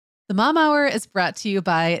The Mom Hour is brought to you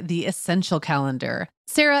by the Essential Calendar.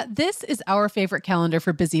 Sarah, this is our favorite calendar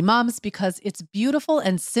for busy moms because its beautiful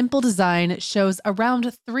and simple design shows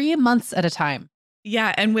around 3 months at a time.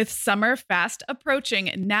 Yeah, and with summer fast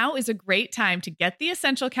approaching, now is a great time to get the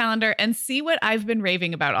Essential Calendar and see what I've been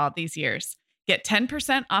raving about all these years. Get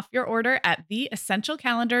 10% off your order at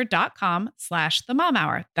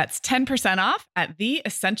theessentialcalendar.com/themomhour. That's 10% off at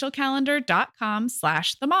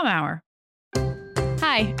theessentialcalendar.com/themomhour.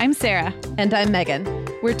 Hi, I'm Sarah. And I'm Megan.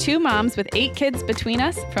 We're two moms with 8 kids between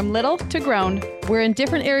us, from little to grown. We're in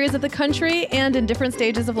different areas of the country and in different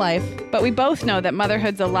stages of life. But we both know that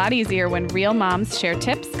motherhood's a lot easier when real moms share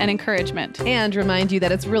tips and encouragement. And remind you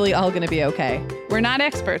that it's really all going to be okay. We're not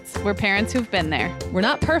experts. We're parents who've been there. We're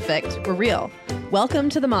not perfect. We're real. Welcome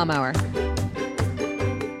to the Mom Hour.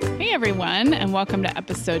 Hey, everyone, and welcome to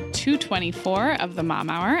episode 224 of the Mom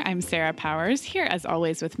Hour. I'm Sarah Powers, here as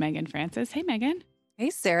always with Megan Francis. Hey, Megan. Hey,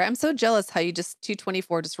 Sarah. I'm so jealous how you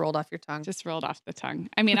 224 just rolled off your tongue. Just rolled off the tongue.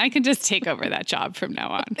 I mean, I can just take over that job from now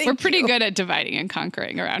on. We're pretty good at dividing and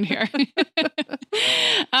conquering around here.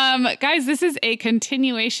 Guys, this is a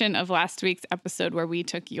continuation of last week's episode where we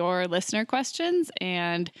took your listener questions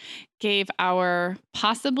and gave our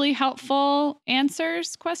possibly helpful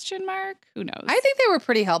answers, ? Who knows? I think they were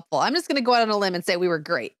pretty helpful. I'm just going to go out on a limb and say we were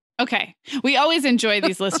great. Okay. We always enjoy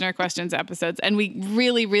these listener questions episodes, and we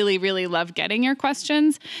really, really, really love getting your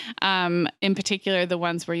questions. In particular, the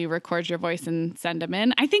ones where you record your voice and send them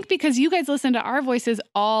in. I think because you guys listen to our voices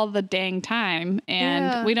all the dang time,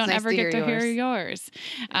 and we don't ever get to hear yours.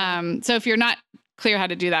 So if you're not clear how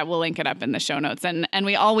to do that, we'll link it up in the show notes. And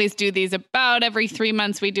we always do these about every 3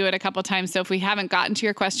 months. We do it a couple times. So if we haven't gotten to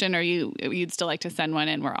your question or you'd still like to send one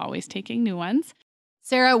in, we're always taking new ones.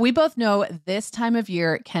 Sarah, we both know this time of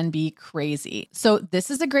year can be crazy. So this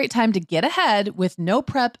is a great time to get ahead with no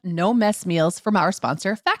prep, no mess meals from our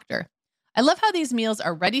sponsor, Factor. I love how these meals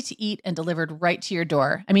are ready to eat and delivered right to your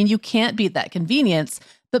door. I mean, you can't beat that convenience,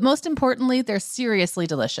 but most importantly, they're seriously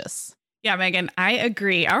delicious. Yeah, Megan, I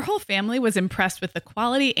agree. Our whole family was impressed with the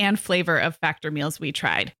quality and flavor of Factor meals we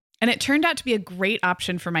tried. And it turned out to be a great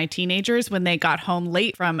option for my teenagers when they got home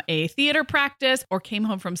late from a theater practice or came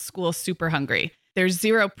home from school super hungry. There's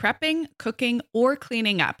zero prepping, cooking, or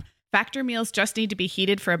cleaning up. Factor meals just need to be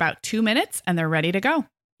heated for about 2 minutes and they're ready to go.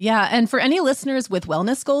 Yeah, and for any listeners with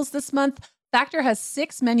wellness goals this month, Factor has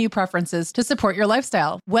 6 menu preferences to support your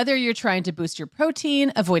lifestyle. Whether you're trying to boost your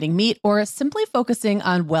protein, avoiding meat, or simply focusing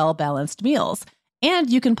on well-balanced meals. And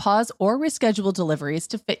you can pause or reschedule deliveries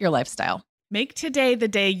to fit your lifestyle. Make today the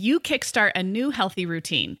day you kickstart a new healthy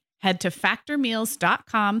routine. Head to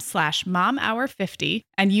factormeals.com/momhour50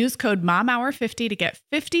 and use code momhour50 to get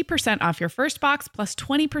 50% off your first box plus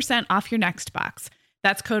 20% off your next box.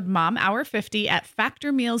 That's code momhour50 at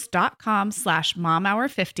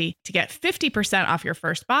factormeals.com/momhour50 to get 50% off your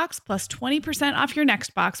first box plus 20% off your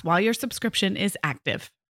next box while your subscription is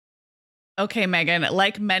active. Okay, Megan,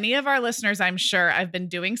 like many of our listeners, I'm sure I've been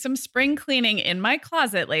doing some spring cleaning in my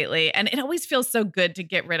closet lately, and it always feels so good to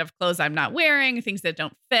get rid of clothes I'm not wearing, things that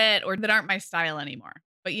don't fit or that aren't my style anymore.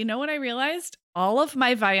 But you know what I realized? All of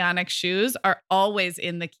my Vionic shoes are always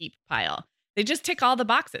in the keep pile. They just tick all the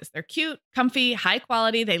boxes. They're cute, comfy, high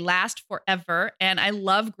quality. They last forever. And I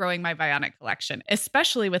love growing my Vionic collection,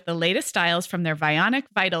 especially with the latest styles from their Vionic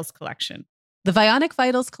Vitals collection. The Vionic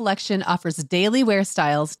Vitals collection offers daily wear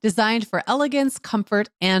styles designed for elegance, comfort,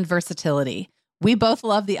 and versatility. We both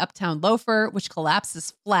love the Uptown loafer, which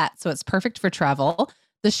collapses flat, so it's perfect for travel.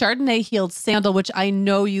 The Chardonnay heeled sandal, which I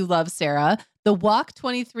know you love, Sarah. The Walk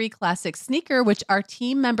 23 classic sneaker, which our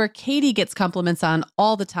team member Katie gets compliments on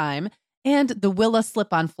all the time. And the Willa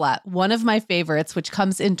slip-on flat, one of my favorites, which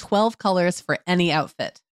comes in 12 colors for any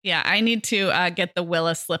outfit. Yeah, I need to get the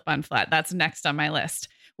Willa slip-on flat. That's next on my list.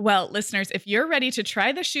 Well, listeners, if you're ready to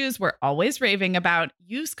try the shoes we're always raving about,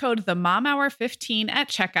 use code TheMomHour15 at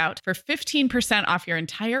checkout for 15% off your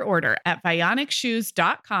entire order at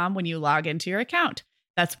VionicShoes.com when you log into your account.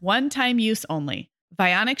 That's one-time use only.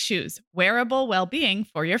 Vionic Shoes, wearable well-being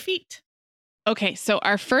for your feet. Okay, so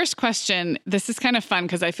our first question, this is kind of fun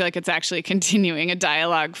because I feel like it's actually continuing a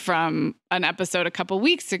dialogue from an episode a couple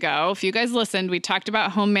weeks ago. If you guys listened, we talked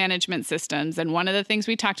about home management systems. And one of the things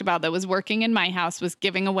we talked about that was working in my house was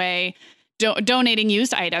giving away, donating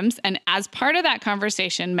used items. And as part of that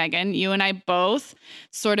conversation, Megan, you and I both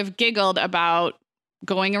sort of giggled about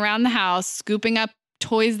going around the house, scooping up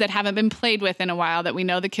toys that haven't been played with in a while that we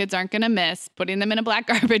know the kids aren't going to miss, putting them in a black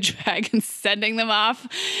garbage bag and sending them off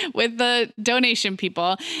with the donation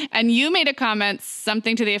people. And you made a comment,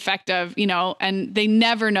 something to the effect of, and they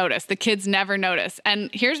never notice. The kids never notice. And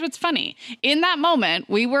here's what's funny. In that moment,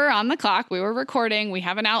 we were on the clock, we were recording, we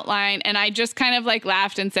have an outline, and I just kind of like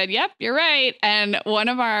laughed and said, yep, you're right. And one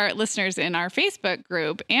of our listeners in our Facebook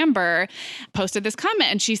group, Amber, posted this comment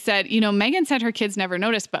and she said, Megan said her kids never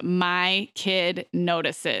notice, but my kid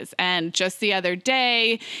notices. And just the other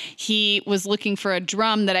day, he was looking for a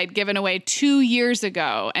drum that I'd given away 2 years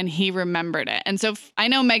ago and he remembered it. And so I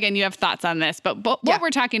know, Megan, you have thoughts on this, but what we're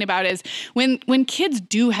talking about is when kids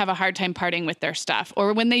do have a hard time parting with their stuff,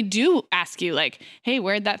 or when they do ask you like, hey,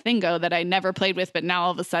 where'd that thing go that I never played with, but now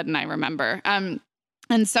all of a sudden I remember.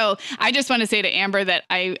 And so I just want to say to Amber that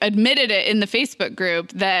I admitted it in the Facebook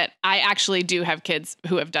group that I actually do have kids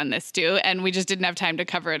who have done this too. And we just didn't have time to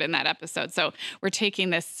cover it in that episode. So we're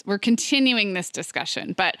continuing this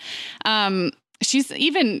discussion. But she's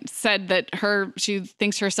even said that she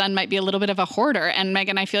thinks her son might be a little bit of a hoarder. And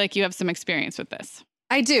Megan, I feel like you have some experience with this.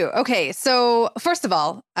 I do. Okay. So first of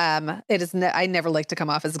all, I never like to come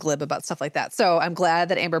off as glib about stuff like that. So I'm glad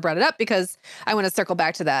that Amber brought it up because I want to circle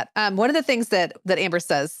back to that. One of the things that Amber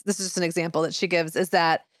says, this is just an example that she gives, is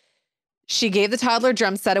that she gave the toddler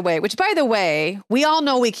drum set away, which by the way, we all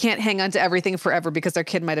know we can't hang on to everything forever because our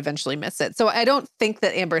kid might eventually miss it. So I don't think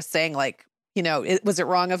that Amber's saying like, was it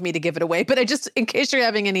wrong of me to give it away? But I just, in case you're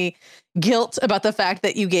having any guilt about the fact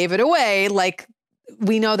that you gave it away, like,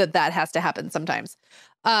 we know that has to happen sometimes.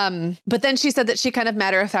 But then she said that she kind of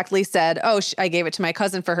matter-of-factly said, I gave it to my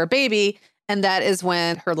cousin for her baby. And that is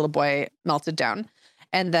when her little boy melted down.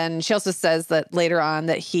 And then she also says that later on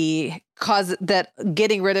that that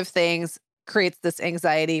getting rid of things creates this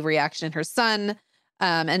anxiety reaction in her son.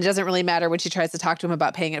 And it doesn't really matter when she tries to talk to him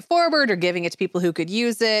about paying it forward or giving it to people who could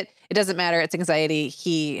use it. It doesn't matter. It's anxiety.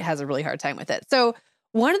 He has a really hard time with it. So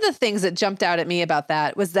one of the things that jumped out at me about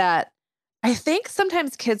that was that I think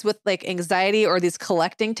sometimes kids with like anxiety or these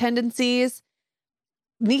collecting tendencies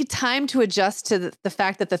need time to adjust to the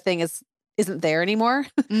fact that the thing isn't there anymore.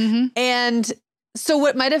 Mm-hmm. And so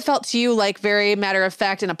what might have felt to you like very matter of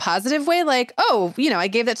fact in a positive way, like, I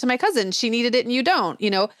gave that to my cousin. She needed it and you don't,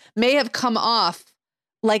 may have come off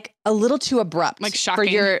like a little too abrupt. Like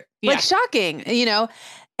shocking. Like shocking,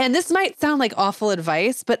 and this might sound like awful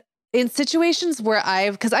advice, but in situations where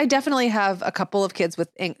because I definitely have a couple of kids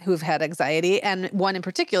who've had anxiety, and one in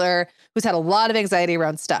particular who's had a lot of anxiety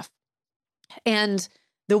around stuff. And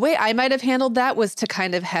the way I might have handled that was to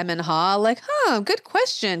kind of hem and haw, like, good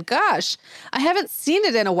question. Gosh, I haven't seen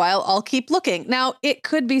it in a while. I'll keep looking. Now, it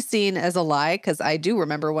could be seen as a lie because I do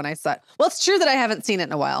remember when I saw it. Well, it's true that I haven't seen it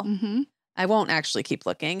in a while. Mm-hmm. I won't actually keep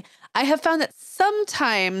looking. I have found that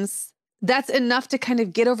sometimes that's enough to kind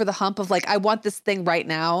of get over the hump of like, I want this thing right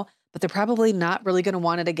now, but they're probably not really going to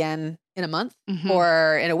want it again in a month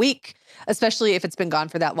or in a week, especially if it's been gone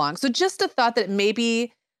for that long. So just a thought that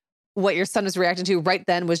maybe what your son was reacting to right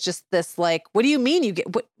then was just this, like, what do you mean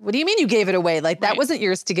what do you mean you gave it away? Like that wasn't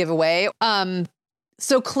yours to give away.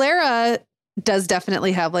 So Clara does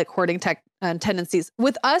definitely have like hoarding tendencies.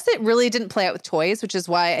 With us, it really didn't play out with toys, which is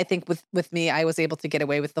why I think with me, I was able to get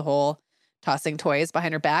away with the whole tossing toys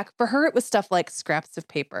behind her back. For her, it was stuff like scraps of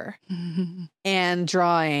paper and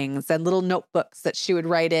drawings and little notebooks that she would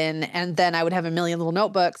write in. And then I would have a million little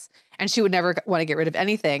notebooks and she would never want to get rid of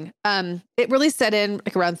anything. It really set in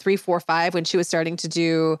like around 3, 4, 5 when she was starting to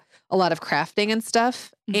do a lot of crafting and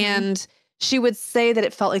stuff. Mm-hmm. And she would say that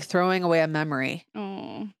it felt like throwing away a memory.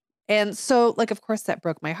 Oh. And so like, of course that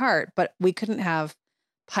broke my heart, but we couldn't have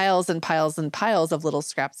piles and piles and piles of little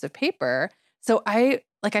scraps of paper. So I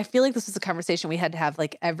feel like this was a conversation we had to have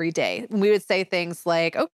like every day. We would say things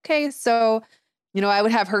like, okay, so, I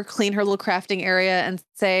would have her clean her little crafting area and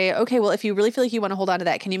say, okay, well, if you really feel like you want to hold on to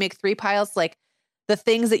that, can you make 3 piles? Like the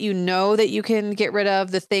things that you know that you can get rid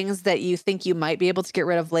of, the things that you think you might be able to get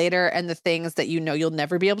rid of later, and the things that you'll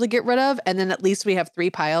never be able to get rid of. And then at least we have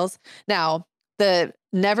 3 piles. Now, the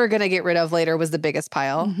never going to get rid of later was the biggest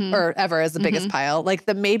pile or ever is the biggest pile. Like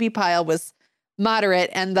the maybe pile was moderate,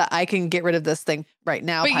 and the I can get rid of this thing right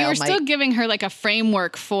now. But you're still giving her like a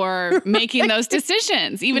framework for making those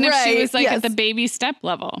decisions, even if she was like at the baby step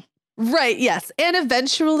level. Right. Yes. And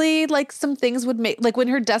eventually like some things would make, like when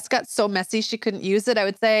her desk got so messy, she couldn't use it. I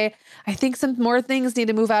would say, I think some more things need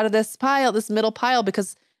to move out of this pile, this middle pile,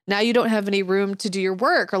 because now you don't have any room to do your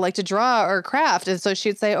work or like to draw or craft. And so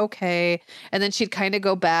she'd say, okay. And then she'd kind of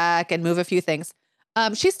go back and move a few things.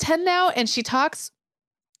 She's 10 now and she talks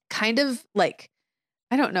kind of like,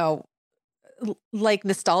 I don't know, like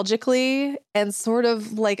nostalgically and sort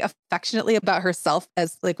of like affectionately about herself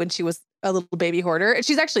as like when she was a little baby hoarder. And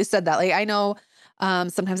she's actually said that, like, I know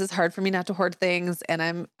sometimes it's hard for me not to hoard things, and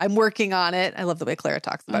I'm working on it. I love the way Clara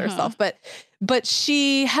talks about herself, but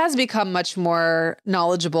she has become much more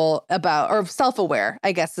knowledgeable about, or self-aware,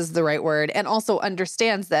 I guess is the right word, and also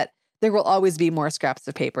understands that there will always be more scraps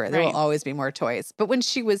of paper. There will always be more toys. But when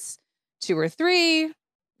she was 2 or 3,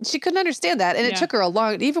 she couldn't understand that. And it took her a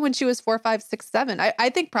long, even when she was 4, 5, 6, 7. I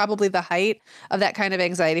think probably the height of that kind of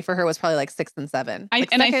anxiety for her was probably like 6 and 7.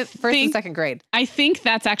 First and second grade. I think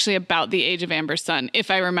that's actually about the age of Amber's son, if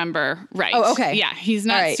I remember right. Oh, okay. Yeah. He's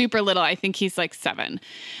not super little. I think he's like 7.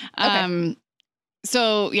 Okay.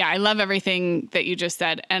 So yeah, I love everything that you just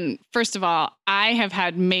said. And first of all, I have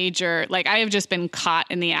had I have just been caught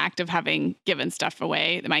in the act of having given stuff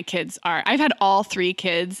away. I've had all 3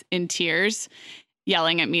 kids in tears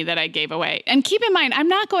yelling at me that I gave away. And keep in mind, I'm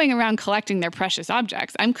not going around collecting their precious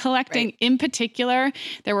objects. I'm collecting, in particular,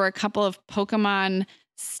 there were a couple of Pokemon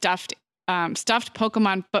stuffed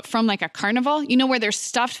Pokemon, but from like a carnival, where they're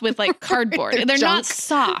stuffed with like cardboard. They're not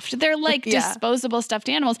soft. They're like disposable stuffed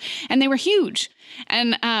animals. And they were huge.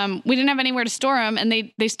 And we didn't have anywhere to store them, and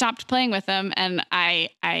they stopped playing with them. And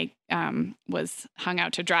I was hung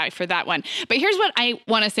out to dry for that one. But here's what I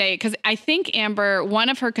want to say, because I think Amber, one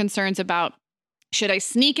of her concerns about, should I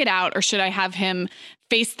sneak it out or should I have him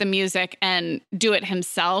face the music and do it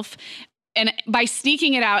himself? And by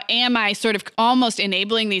sneaking it out, am I sort of almost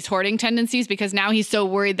enabling these hoarding tendencies, because now he's so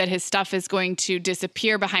worried that his stuff is going to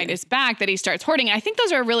disappear behind his back that he starts hoarding? I think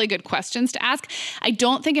those are really good questions to ask. I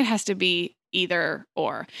don't think it has to be either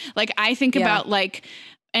or. Like, I think about like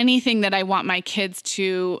anything that I want my kids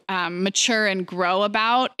to mature and grow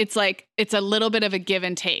about. It's like, it's a little bit of a give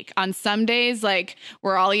and take. On some days, like,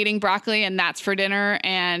 we're all eating broccoli and that's for dinner.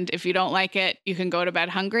 And if you don't like it, you can go to bed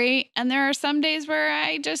hungry. And there are some days where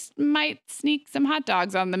I just might sneak some hot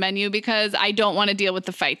dogs on the menu because I don't want to deal with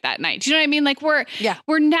the fight that night. Do you know what I mean? Like,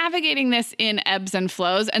 we're navigating this in ebbs and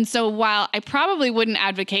flows. And so while I probably wouldn't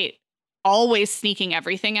advocate always sneaking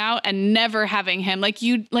everything out and never having him like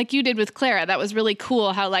you did with Clara, that was really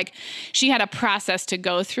cool how like she had a process to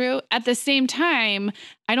go through. At the same time,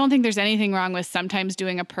 I don't think there's anything wrong with sometimes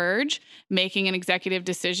doing a purge, making an executive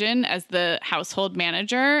decision as the household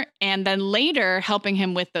manager, and then later helping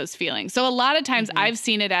him with those feelings. So a lot of times I've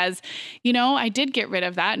seen it as, I did get rid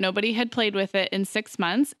of that. Nobody had played with it in 6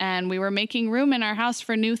 months, and we were making room in our house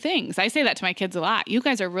for new things. I say that to my kids a lot. You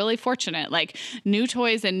guys are really fortunate. Like, new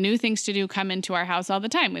toys and new things to do come into our house all the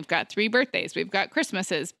time. We've got 3 birthdays. We've got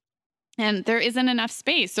Christmases. And there isn't enough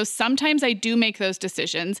space. So sometimes I do make those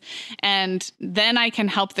decisions, and then I can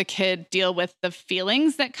help the kid deal with the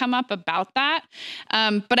feelings that come up about that.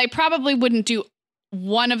 But I probably wouldn't do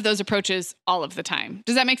one of those approaches all of the time.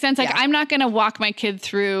 Does that make sense? Like, I'm not going to walk my kid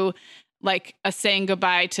through like a saying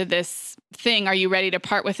goodbye to this thing. Are you ready to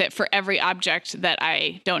part with it for every object that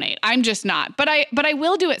I donate? I'm just not, but I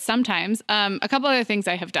will do it sometimes. A couple other things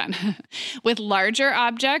I have done with larger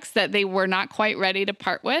objects that they were not quite ready to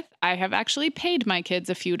part with. I have actually paid my kids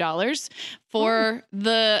a few dollars for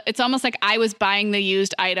it's almost like I was buying the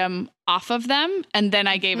used item off of them, and then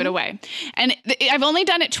I gave it away. And I've only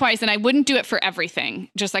done it twice, and I wouldn't do it for everything.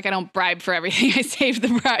 Just like I don't bribe for everything. I save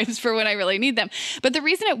the bribes for when I really need them. But the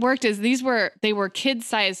reason it worked is they were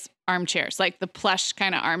kid-size armchairs, like the plush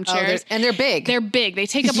kind of armchairs. And they're big. They're big. They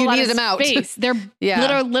take up a lot of space. Their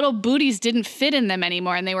little booties didn't fit in them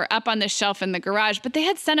anymore, and they were up on the shelf in the garage, but they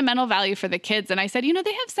had sentimental value for the kids. And I said, they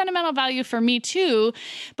have sentimental value for me too.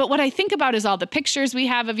 But what I think about is all the pictures we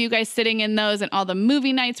have of you guys sitting in those and all the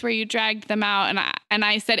movie nights where you dragged them out. And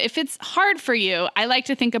I said, if it's hard for you, I like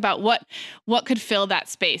to think about what could fill that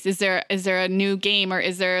space. Is there a new game, or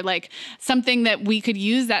is there like something that we could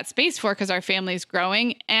use that space for because our family's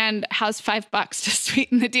growing? And how's $5 to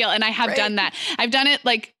sweeten the deal? And I have done that. I've done it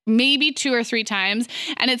like maybe 2 or 3 times.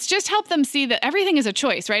 And it's just helped them see that everything is a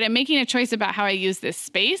choice, right? I'm making a choice about how I use this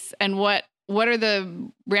space and what are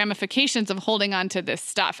the ramifications of holding on to this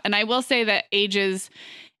stuff. And I will say that ages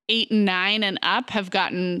 8 and 9 and up have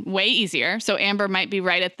gotten way easier. So Amber might be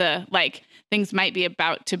right at the, like, things might be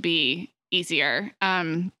about to be easier.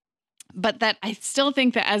 But that I still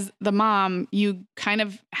think that as the mom, you kind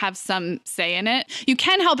of have some say in it. You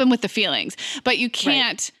can help him with the feelings, but you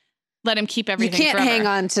can't let him keep everything forever. You can't hang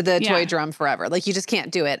on to the toy drum forever. Like, you just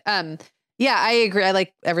can't do it. Yeah, I agree. I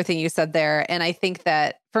like everything you said there. And I think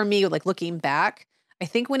that for me, like, looking back, I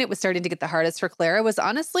think when it was starting to get the hardest for Clara was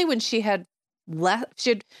honestly when she had left,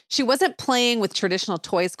 she wasn't playing with traditional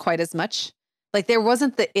toys quite as much. Like, there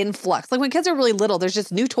wasn't the influx. Like, when kids are really little, there's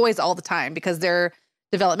just new toys all the time because they're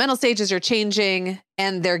developmental stages are changing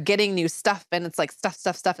and they're getting new stuff. And it's like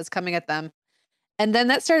stuff is coming at them. And then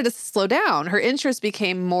that started to slow down. Her interest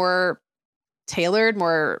became more tailored,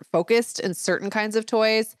 more focused in certain kinds of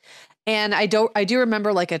toys. And I do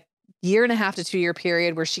remember like a 1.5 to 2 year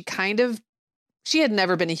period where she had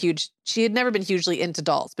never been hugely into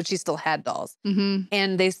dolls, but she still had dolls. Mm-hmm.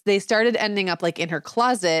 And they started ending up like in her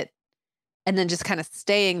closet and then just kind of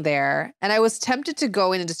staying there. And I was tempted to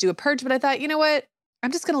go in and just do a purge, but I thought, you know what?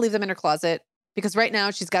 I'm just going to leave them in her closet because right now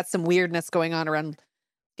she's got some weirdness going on around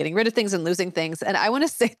getting rid of things and losing things. And I want to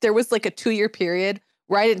say there was like a 2 year period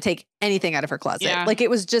where I didn't take anything out of her closet. Yeah. Like it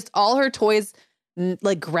was just all her toys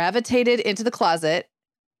like gravitated into the closet.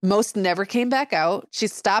 Most never came back out. She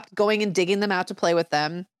stopped going and digging them out to play with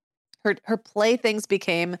them. Her play things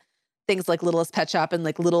became things like Littlest Pet Shop and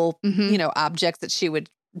like little, objects that she would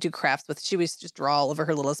do crafts with. She would just draw all over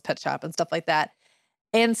her Littlest Pet Shop and stuff like that.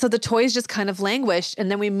 And so the toys just kind of languished.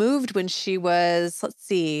 And then we moved when she was,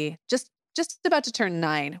 just about to turn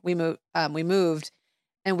 9. We moved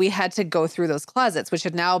and we had to go through those closets, which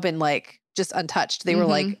had now been like just untouched. They were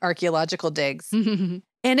like archaeological digs.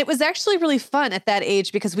 And it was actually really fun at that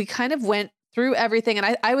age because we kind of went through everything.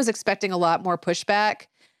 And I was expecting a lot more pushback.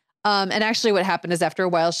 And actually what happened is after a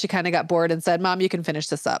while, she kind of got bored and said, Mom, you can finish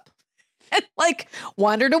this up. And like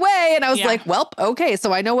wandered away. And I was like, well, okay,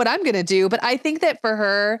 so I know what I'm going to do. But I think that for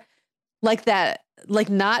her, like that, like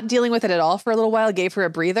not dealing with it at all for a little while gave her a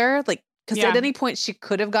breather. Like, because at any point she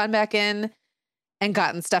could have gone back in and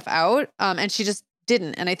gotten stuff out. And she just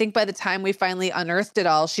didn't. And I think by the time we finally unearthed it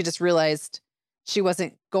all, she just realized she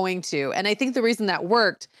wasn't going to. And I think the reason that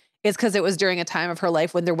worked is because it was during a time of her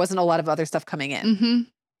life when there wasn't a lot of other stuff coming in. Mm-hmm.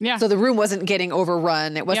 Yeah. So the room wasn't getting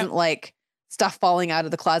overrun. It wasn't like stuff falling out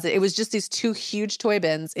of the closet. It was just these 2 huge toy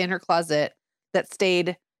bins in her closet that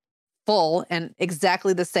stayed full and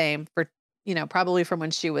exactly the same for, probably from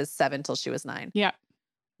when she was 7 till she was 9. Yeah.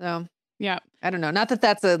 So, yeah. I don't know. Not that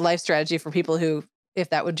that's a life strategy for people who, if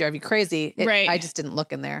that would drive you crazy, right. I just didn't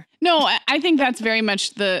look in there. No, I think that's very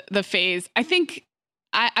much the phase. I think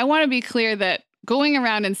I want to be clear that going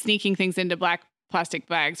around and sneaking things into black plastic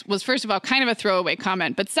bags was, first of all, kind of a throwaway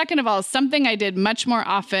comment. But second of all, something I did much more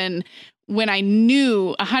often when I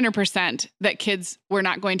knew 100% that kids were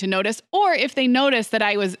not going to notice, or if they noticed that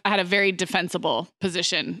I had a very defensible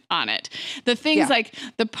position on it. The things like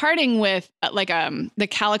the parting with the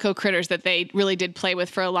calico critters that they really did play with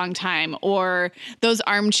for a long time, or those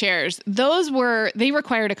armchairs, they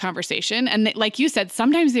required a conversation. And like you said,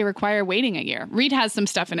 sometimes they require waiting a year. Reed has some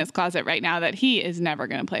stuff in his closet right now that he is never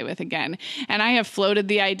going to play with again. And I have floated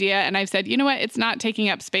the idea and I've said, you know what? It's not taking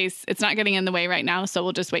up space. It's not getting in the way right now. So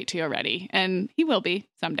we'll just wait till you're ready. And he will be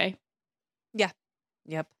someday. Yeah.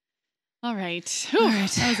 Yep. All right. Whew,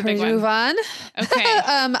 that was a big one. Move on. Okay.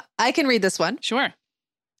 I can read this one. Sure.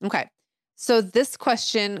 Okay. So this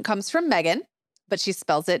question comes from Megan, but she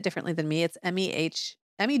spells it differently than me. It's Meghann.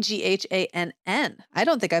 I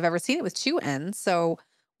don't think I've ever seen it with 2 N's. So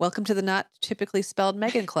welcome to the not typically spelled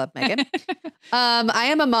Megan Club, Megan. I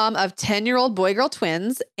am a mom of 10-year-old boy-girl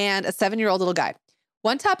twins and a 7-year-old little guy.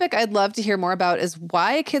 One topic I'd love to hear more about is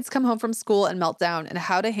why kids come home from school and melt down and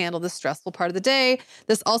how to handle the stressful part of the day.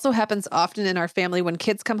 This also happens often in our family when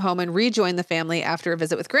kids come home and rejoin the family after a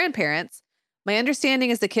visit with grandparents. My understanding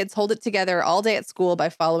is the kids hold it together all day at school by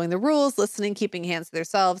following the rules, listening, keeping hands to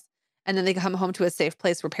themselves, and then they come home to a safe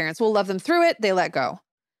place where parents will love them through it. They let go.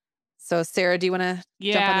 So Sarah, do you want to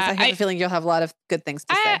jump on this? I have a feeling you'll have a lot of good things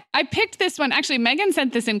to say. I picked this one. Actually, Megan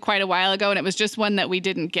sent this in quite a while ago, and it was just one that we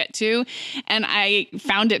didn't get to. And I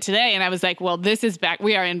found it today, and I was like, well, this is back.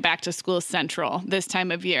 We are in back to school central this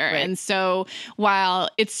time of year. Right. And so while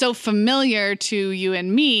it's so familiar to you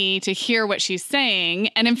and me to hear what she's saying,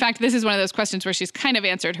 and in fact, this is one of those questions where she's kind of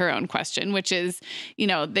answered her own question, which is,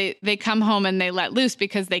 they come home and they let loose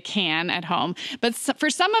because they can at home. But for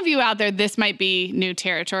some of you out there, this might be new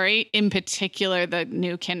territory, in particular, the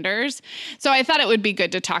new kinders. So I thought it would be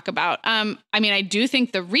good to talk about. I do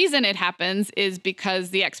think the reason it happens is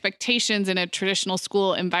because the expectations in a traditional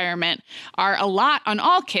school environment are a lot on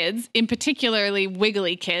all kids, in particularly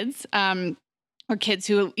wiggly kids, or kids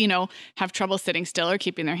who, have trouble sitting still or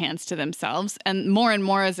keeping their hands to themselves. And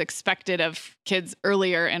more is expected of kids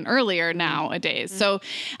earlier and earlier nowadays. So,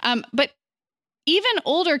 but even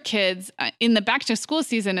older kids in the back to school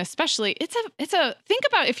season, especially, it's a think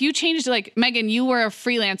about if you changed, like Megan, you were a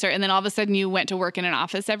freelancer and then all of a sudden you went to work in an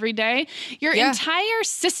office every day, your entire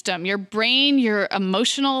system, your brain, your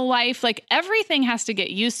emotional life, like everything has to get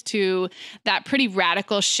used to that pretty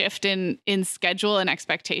radical shift in schedule and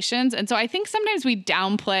expectations. And so I think sometimes we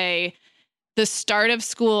downplay the start of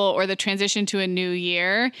school or the transition to a new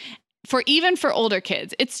year. even for older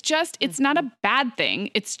kids, it's not a bad thing.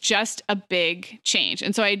 It's just a big change.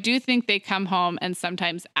 And so I do think they come home and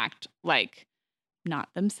sometimes act like not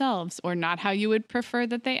themselves or not how you would prefer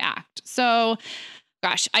that they act. So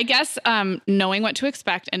gosh, I guess knowing what to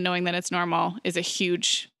expect and knowing that it's normal is a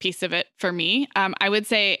huge piece of it for me. I would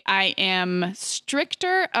say I am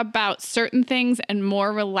stricter about certain things and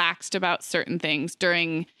more relaxed about certain things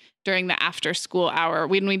during the after school hour.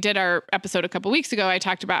 When we did our episode a couple weeks ago, I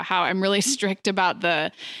talked about how I'm really strict about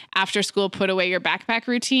the after school put away your backpack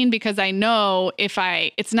routine, because I know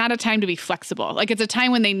it's not a time to be flexible. Like, it's a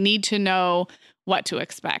time when they need to know what to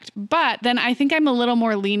expect. But then I think I'm a little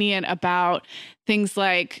more lenient about things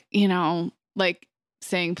like, like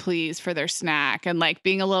saying please for their snack and like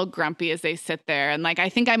being a little grumpy as they sit there. And like, I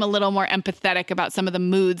think I'm a little more empathetic about some of the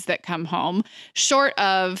moods that come home, short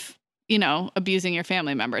of, abusing your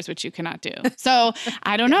family members, which you cannot do. So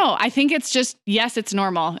I don't know. I think it's just, yes, it's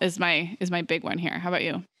normal is my big one here. How about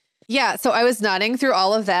you? Yeah. So I was nodding through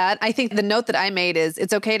all of that. I think the note that I made is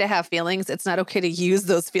it's okay to have feelings. It's not okay to use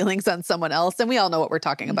those feelings on someone else. And we all know what we're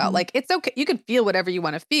talking about. Like, it's okay. You can feel whatever you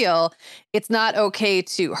want to feel. It's not okay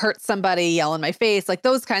to hurt somebody, yell in my face, like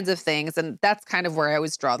those kinds of things. And that's kind of where I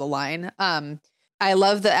always draw the line. I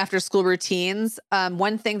love the after school routines.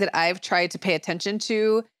 One thing that I've tried to pay attention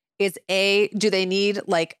to is do they need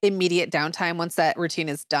like immediate downtime once that routine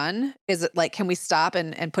is done? Is it like, can we stop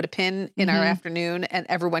and put a pin in our afternoon and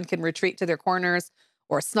everyone can retreat to their corners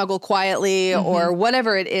or snuggle quietly or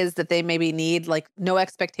whatever it is that they maybe need, like no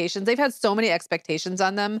expectations. They've had so many expectations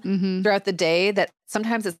on them throughout the day that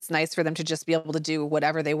sometimes it's nice for them to just be able to do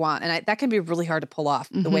whatever they want. And that can be really hard to pull off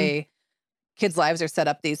the way kids' lives are set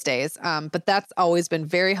up these days. But that's always been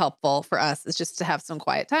very helpful for us, is just to have some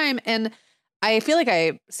quiet time. And I feel like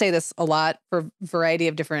I say this a lot for a variety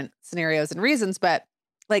of different scenarios and reasons, but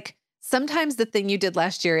like sometimes the thing you did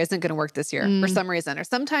last year isn't going to work this year for some reason, or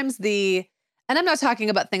sometimes and I'm not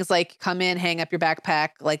talking about things like come in, hang up your backpack,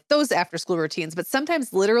 like those after school routines, but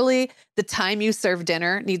sometimes literally the time you serve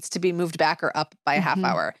dinner needs to be moved back or up by a half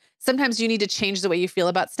hour. Sometimes you need to change the way you feel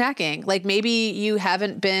about snacking. Like maybe you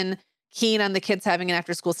haven't been keen on the kids having an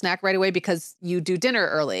after school snack right away because you do dinner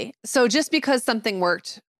early. So just because something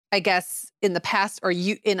worked, I guess, in the past, or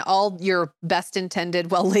in all your best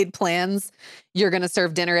intended, well-laid plans, you're going to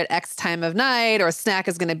serve dinner at X time of night, or snack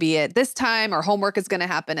is going to be at this time, or homework is going to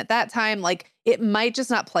happen at that time. Like it might just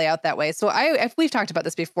not play out that way. So we've talked about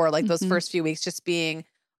this before, like those first few weeks just being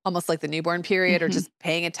almost like the newborn period or just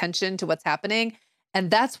paying attention to what's happening. And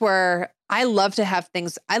that's where I love to have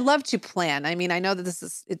things. I love to plan. I mean, I know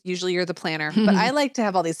that usually you're the planner, but I like to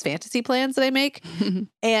have all these fantasy plans that I make.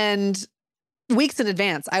 And weeks in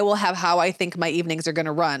advance, I will have how I think my evenings are going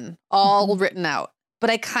to run all written out. But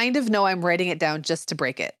I kind of know I'm writing it down just to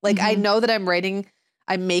break it. Like I know that I'm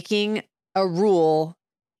making a rule,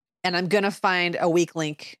 and I'm going to find a weak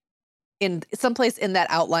link in someplace in that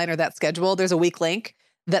outline or that schedule. There's a weak link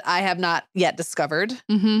that I have not yet discovered.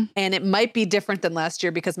 And it might be different than last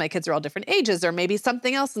year because my kids are all different ages, or maybe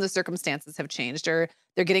something else in the circumstances have changed, or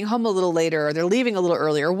they're getting home a little later, or they're leaving a little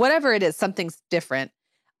earlier, or whatever it is, something's different.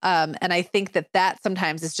 And I think that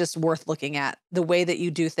sometimes is just worth looking at. The way that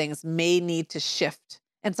you do things may need to shift.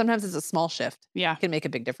 And sometimes it's a small shift. Yeah. Can make a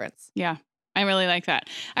big difference. Yeah. I really like that.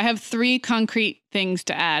 I have 3 concrete things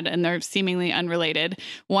to add, and they're seemingly unrelated.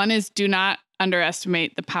 One is, do not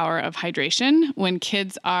underestimate the power of hydration. When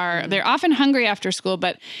kids they're often hungry after school,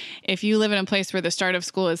 but if you live in a place where the start of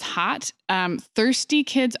school is hot, thirsty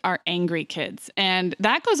kids are angry kids. And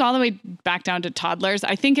that goes all the way back down to toddlers.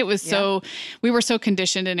 I think it was we were so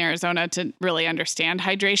conditioned in Arizona to really understand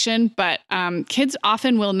hydration, but kids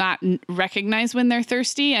often will not recognize when they're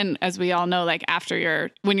thirsty. And as we all know, like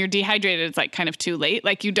when you're dehydrated, it's like kind of too late.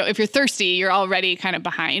 Like if you're thirsty, you're already kind of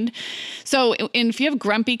behind. So if you have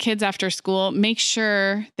grumpy kids after school, make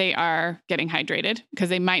sure they are getting hydrated, because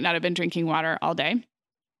they might not have been drinking water all day.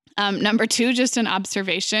 Number 2, just an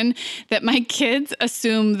observation that my kids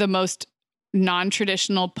assume the most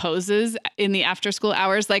non-traditional poses in the after school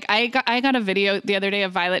hours. Like I got a video the other day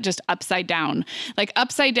of Violet just upside down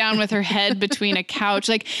with her head between a couch.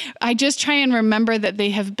 Like I just try and remember that they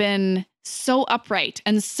have been so upright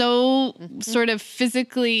and so sort of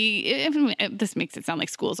physically, this makes it sound like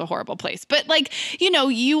school is a horrible place, but like,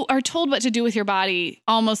 you are told what to do with your body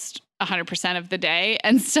almost 100% of the day.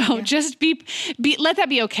 And so just let that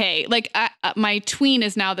be okay. Like my tween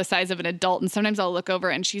is now the size of an adult, and sometimes I'll look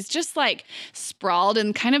over and she's just like sprawled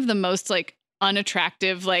in kind of the most like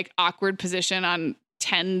unattractive, like awkward position on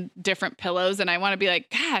 10 different pillows. And I want to be like,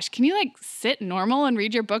 gosh, can you like sit normal and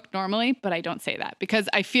read your book normally? But I don't say that because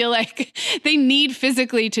I feel like they need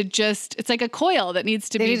physically to just, it's like a coil that needs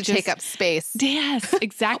to They be need to take up space. Yes,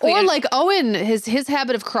 exactly. Or like Owen, his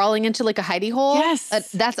habit of crawling into like a hidey hole.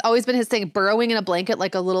 Yes. That's always been his thing, burrowing in a blanket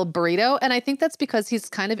like a little burrito. And I think that's because he's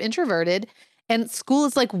kind of introverted. And school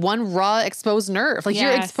is like one raw exposed nerve. Like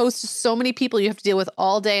you're exposed to so many people you have to deal with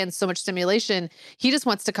all day and so much stimulation. He just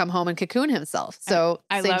wants to come home and cocoon himself. So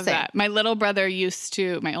I love that. My little brother used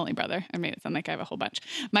to, my only brother, I made it sound like I have a whole bunch.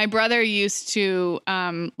 My brother used to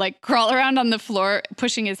like crawl around on the floor,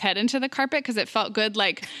 pushing his head into the carpet because it felt good,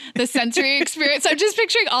 like the sensory experience. I'm just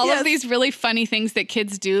picturing all of these really funny things that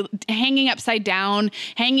kids do, hanging upside down,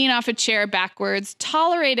 hanging off a chair backwards,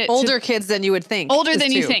 tolerate it. Older kids than you would think. Older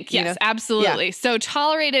than you too, think. Yes, absolutely. Yeah. So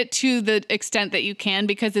tolerate it to the extent that you can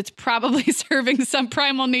because it's probably serving some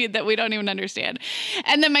primal need that we don't even understand.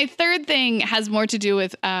 And then my third thing has more to do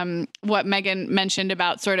with what Megan mentioned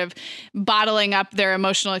about sort of bottling up their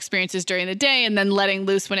emotional experiences during the day and then letting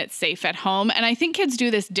loose when it's safe at home. And I think kids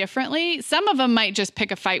do this differently. Some of them might just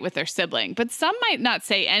pick a fight with their sibling, but some might not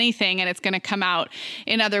say anything and it's going to come out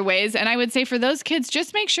in other ways. And I would say for those kids,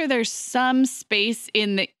 just make sure there's some space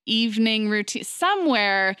in the evening routine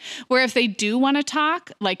somewhere where if they do want to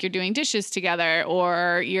talk, like you're doing dishes together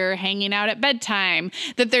or you're hanging out at bedtime,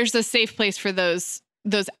 that there's a safe place for those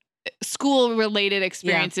school related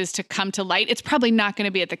experiences to come to light. It's probably not going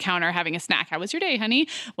to be at the counter having a snack. How was your day, honey?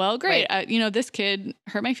 Well, great. Right. This kid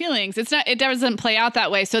hurt my feelings. It doesn't play out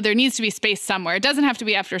that way. So there needs to be space somewhere. It doesn't have to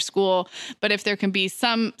be after school, but if there can be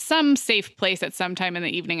some safe place at some time in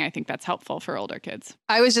the evening, I think that's helpful for older kids.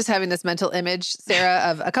 I was just having this mental image,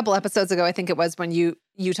 Sarah, of a couple episodes ago. I think it was when you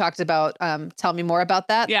talked about, tell me more about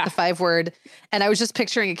that, the 5-word. And I was just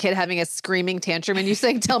picturing a kid having a screaming tantrum and you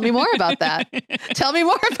saying, tell me more about that. Tell me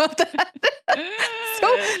more about that.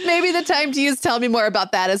 So maybe the time to use tell me more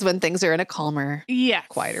about that is when things are in a calmer,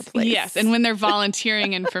 quieter place. Yes. And when they're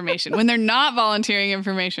volunteering information. When they're not volunteering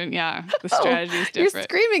information, the strategy is different. You're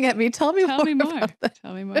screaming at me. Tell me more.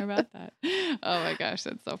 Tell me more about that. Oh my gosh,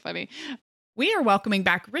 that's so funny. We are welcoming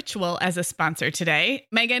back Ritual as a sponsor today.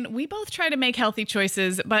 Megan, we both try to make healthy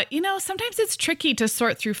choices, but sometimes it's tricky to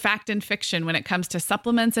sort through fact and fiction when it comes to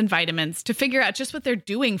supplements and vitamins to figure out just what they're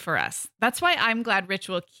doing for us. That's why I'm glad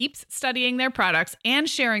Ritual keeps studying their products and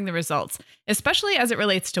sharing the results, especially as it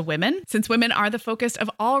relates to women, since women are the focus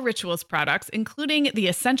of all Ritual's products, including the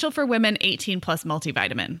Essential for Women 18+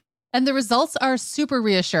 multivitamin. And the results are super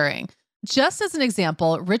reassuring. Just as an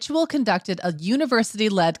example, Ritual conducted a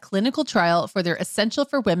university-led clinical trial for their Essential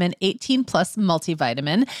for Women 18+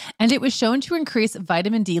 multivitamin, and it was shown to increase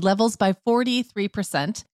vitamin D levels by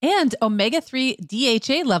 43% and omega-3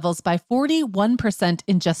 DHA levels by 41%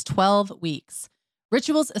 in just 12 weeks.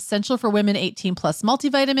 Ritual's Essential for Women 18+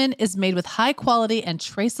 multivitamin is made with high-quality and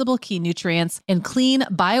traceable key nutrients in clean,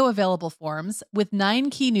 bioavailable forms with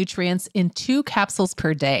 9 key nutrients in 2 capsules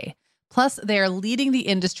per day. Plus, they are leading the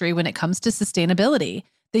industry when it comes to sustainability.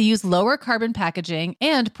 They use lower carbon packaging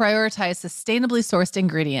and prioritize sustainably sourced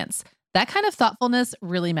ingredients. That kind of thoughtfulness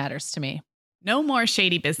really matters to me. No more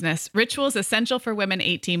shady business. Ritual's Essential for Women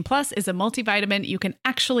 18+ is a multivitamin you can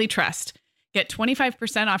actually trust. Get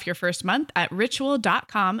 25% off your first month at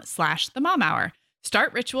ritual.com/themomhour.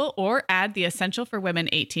 Start Ritual or add the Essential for Women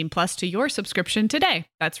 18+ to your subscription today.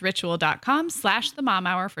 That's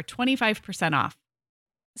ritual.com/themomhour for 25% off.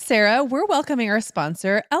 Sarah, we're welcoming our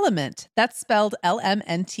sponsor, Element. That's spelled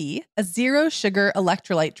LMNT, a zero-sugar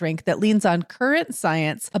electrolyte drink that leans on current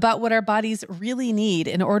science about what our bodies really need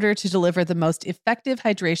in order to deliver the most effective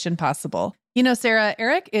hydration possible. Sarah,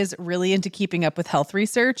 Eric is really into keeping up with health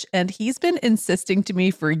research, and he's been insisting to me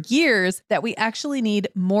for years that we actually need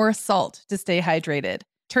more salt to stay hydrated.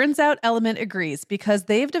 Turns out Element agrees because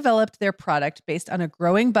they've developed their product based on a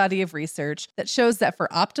growing body of research that shows that for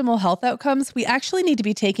optimal health outcomes, we actually need to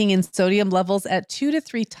be taking in sodium levels at 2 to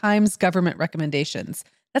 3 times government recommendations.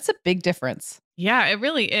 That's a big difference. Yeah, it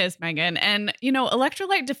really is, Megan. And,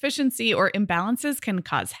 electrolyte deficiency or imbalances can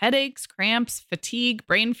cause headaches, cramps, fatigue,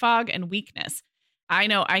 brain fog, and weakness. I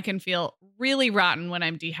know I can feel really rotten when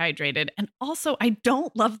I'm dehydrated. And also, I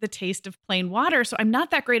don't love the taste of plain water, so I'm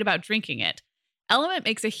not that great about drinking it. Element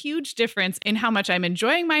makes a huge difference in how much I'm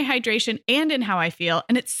enjoying my hydration and in how I feel,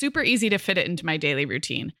 and it's super easy to fit it into my daily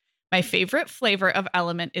routine. My favorite flavor of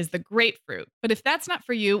Element is the grapefruit, but if that's not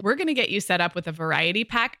for you, we're going to get you set up with a variety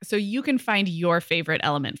pack so you can find your favorite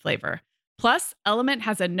Element flavor. Plus, Element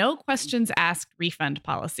has a no questions asked refund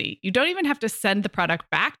policy. You don't even have to send the product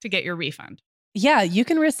back to get your refund. Yeah, you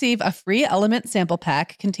can receive a free Element sample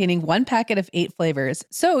pack containing 1 packet of 8 flavors.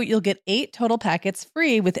 So you'll get 8 total packets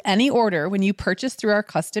free with any order when you purchase through our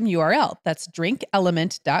custom URL. That's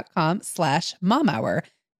drinkelement.com/momhour,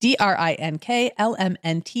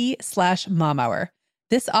 DRINKLMNT/momhour.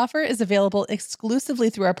 This offer is available exclusively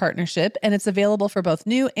through our partnership, and it's available for both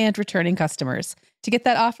new and returning customers. To get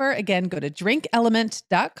that offer, again, go to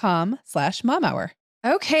drinkelement.com/momhour.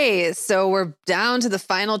 Okay, so we're down to the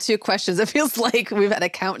final 2 questions. It feels like we've had a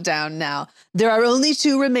countdown now. There are only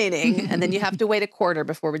 2 remaining, and then you have to wait a quarter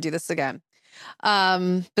before we do this again.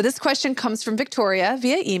 But this question comes from Victoria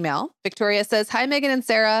via email. Victoria says, "Hi, Megan and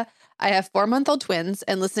Sarah. I have 4-month-old twins,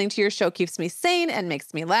 and listening to your show keeps me sane and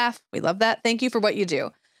makes me laugh. We love that. Thank you for what you do.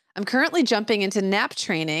 I'm currently jumping into nap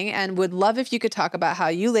training and would love if you could talk about how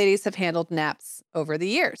you ladies have handled naps over the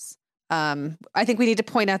years." I think we need to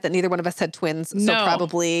point out that neither one of us had twins. So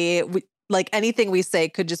probably anything we say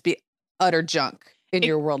could just be utter junk in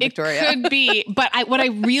your world, Victoria. It could be. But what I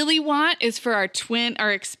really want is for our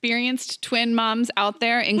experienced twin moms out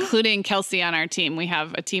there, including Kelsey on our team. We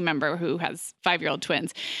have a team member who has 5-year-old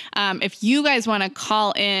twins. If you guys want to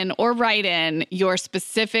call in or write in your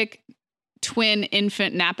specific twin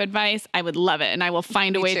infant nap advice, I would love it. And I will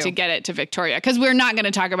find a way to get it to Victoria, because we're not going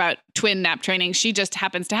to talk about twin nap training. She just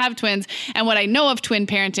happens to have twins. And what I know of twin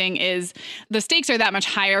parenting is the stakes are that much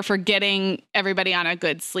higher for getting everybody on a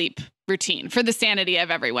good sleep routine for the sanity of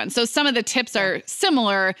everyone. So some of the tips are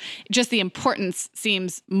similar, just the importance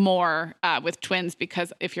seems more with twins,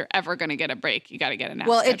 because if you're ever going to get a break, you got to get a nap.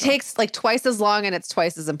 Well, schedule. It takes like twice as long and it's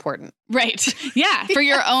twice as important. Right. Yeah. For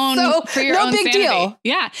your own, so, for your no own big sanity. Deal.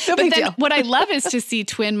 Yeah. No but big then deal. What I love is to see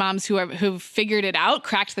twin moms who've figured it out,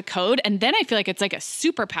 cracked the code. And then I feel like it's like a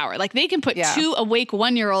superpower. Like they can put 2 awake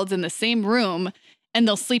 1-year-olds in the same room and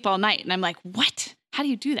they'll sleep all night. And I'm like, what? How do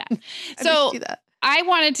you do that? So I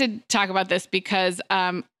wanted to talk about this because,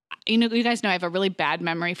 you guys know I have a really bad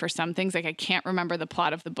memory for some things. Like I can't remember the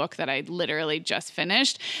plot of the book that I literally just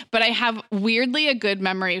finished, but I have weirdly a good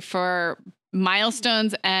memory for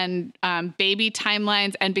milestones and baby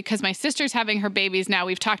timelines. And because my sister's having her babies now,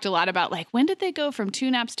 we've talked a lot about like, when did they go from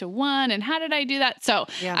 2 naps to 1 and how did I do that? So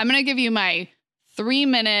I'm going to give you my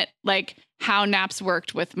 3-minute, like how naps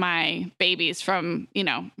worked with my babies from,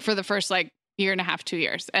 for the first 1.5, 2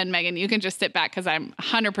 years. And Megan, you can just sit back because I'm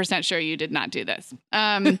 100% sure you did not do this.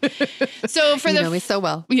 So for you know me so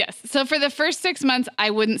well. Yes. So for the first 6 months, I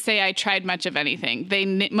wouldn't say I tried much of anything.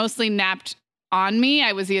 They mostly napped on me.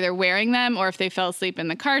 I was either wearing them, or if they fell asleep in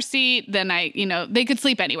the car seat, then they could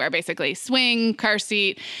sleep anywhere, basically. Swing, car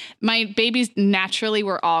seat. My babies naturally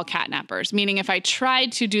were all cat nappers, meaning if I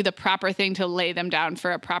tried to do the proper thing to lay them down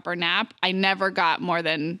for a proper nap, I never got more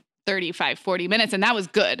than 35, 40 minutes. And that was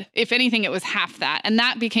good. If anything, it was half that. And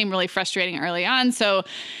that became really frustrating early on. So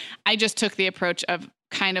I just took the approach of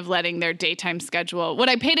kind of letting their daytime schedule. What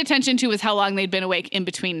I paid attention to was how long they'd been awake in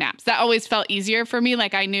between naps. That always felt easier for me.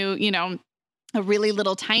 Like I knew, a really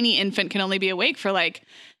little tiny infant can only be awake for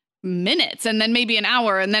minutes and then maybe an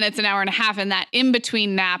hour and then it's an hour and a half. And that in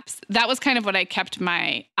between naps, that was kind of what I kept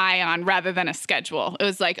my eye on rather than a schedule. It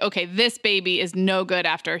was like, okay, this baby is no good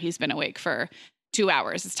after he's been awake for 2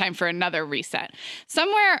 hours. It's time for another reset.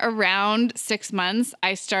 Somewhere around 6 months,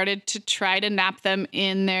 I started to try to nap them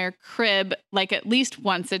in their crib, at least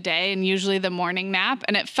once a day, and usually the morning nap.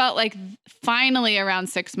 And it felt like finally around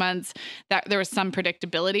 6 months that there was some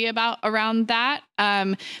predictability around that.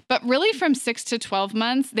 But really from 6 to 12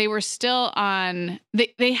 months, they were still on,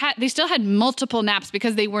 they still had multiple naps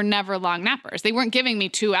because they were never long nappers. They weren't giving me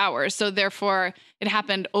 2 hours. So therefore it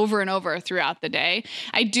happened over and over throughout the day.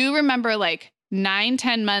 I do remember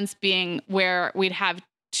 9-10 months being where we'd have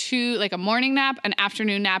 2, a morning nap, an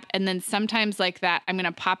afternoon nap, and then sometimes that I'm going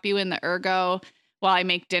to pop you in the ergo while I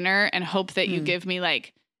make dinner and hope that you give me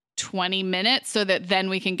 20 minutes so that then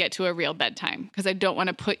we can get to a real bedtime, because I don't want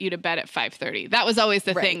to put you to bed at 5:30. That was always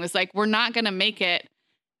the thing, was we're not going to make it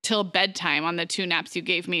till bedtime on the 2 naps you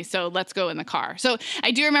gave me. So let's go in the car. So I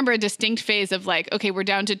do remember a distinct phase of okay, we're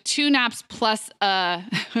down to 2 naps plus I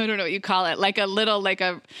don't know what you call it, a little,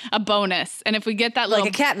 a bonus. And if we get that little, a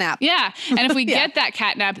cat nap. Yeah. And if we get that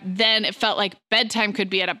cat nap, then it felt like bedtime could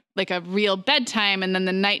be at a real bedtime. And then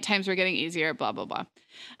the night times were getting easier, blah, blah, blah.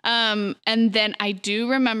 And then I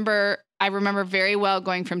remember very well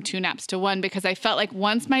going from 2 naps to 1, because I felt like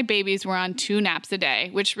once my babies were on 2 naps a day,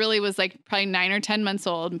 which really was probably 9 or 10 months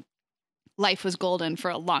old, life was golden for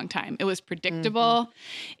a long time. It was predictable.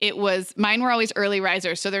 Mm-hmm. Mine were always early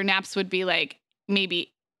risers. So their naps would be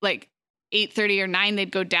maybe 8:30 or 9,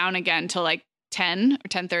 they'd go down again till 10 10 or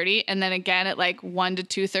 10:30, and then again at like 1 to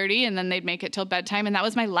 2:30, and then they'd make it till bedtime. And that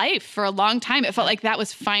was my life for a long time. It felt like that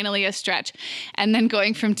was finally a stretch. And then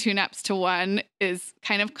going from 2 naps to 1 is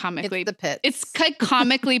kind of comically, it's the pit. It's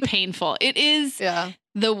comically painful. It is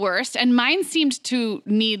the worst. And mine seemed to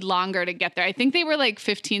need longer to get there. I think they were like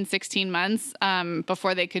 15, 16 months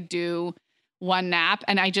before they could do 1 nap.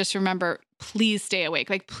 And I just remember, please stay awake.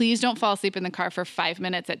 Like, please don't fall asleep in the car for 5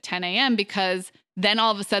 minutes at 10 a.m. because then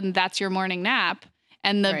all of a sudden that's your morning nap.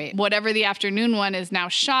 And the whatever the afternoon one is now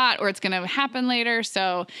shot, or it's going to happen later.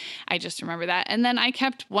 So I just remember that. And then I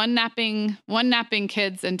kept one napping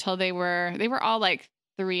kids until they were all like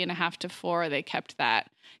 3.5 to 4. They kept that,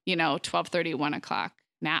 12:30, 1 o'clock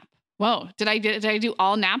nap. Whoa. Did I do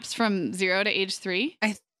all naps from 0 to age 3?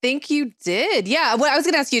 I think you did. Yeah. Well, I was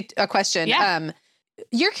going to ask you a question. Yeah.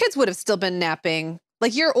 Your kids would have still been napping.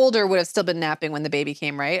 Like, your older would have still been napping when the baby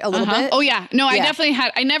came, right? A little bit? Oh, yeah. No, yeah.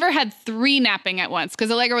 I never had 3 napping at once because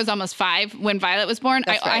Allegra was almost 5 when Violet was born.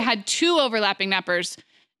 I had 2 overlapping nappers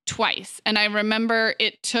twice. And I remember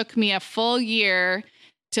it took me a full year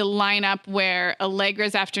to line up where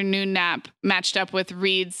Allegra's afternoon nap matched up with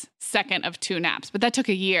Reed's second of 2 naps. But that took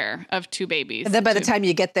a year of 2 babies. And then by the time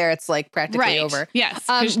you get there, it's like practically over. Yes.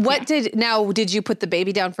 Did you put the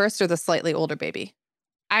baby down first or the slightly older baby?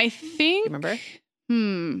 I think. You remember?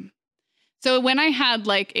 So when I had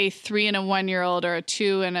like a 3 and a 1-year-old or a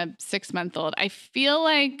 2 and a 6-month-old, I feel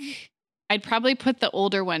like I'd probably put the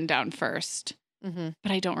older one down first. Mm-hmm.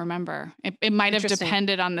 But I don't remember. It might have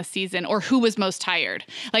depended on the season or who was most tired,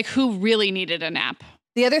 like who really needed a nap.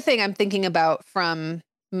 The other thing I'm thinking about from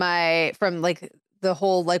like the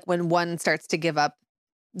whole, like when one starts to give up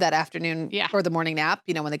that afternoon or the morning nap,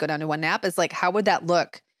 when they go down to 1 nap, is like, how would that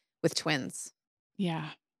look with twins? Yeah.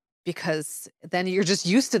 Because then you're just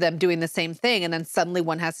used to them doing the same thing. And then suddenly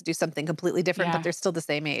one has to do something completely different, but they're still the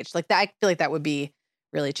same age. Like that, I feel like that would be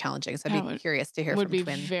really challenging. So I'd be curious to hear from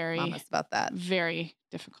twin mamas about that. Very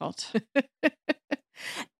difficult.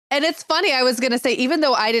 And it's funny, I was going to say, even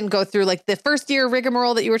though I didn't go through like the first year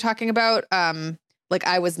rigmarole that you were talking about, like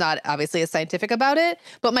I was not obviously as scientific about it,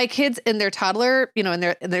 but my kids in their toddler,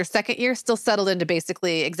 in their second year still settled into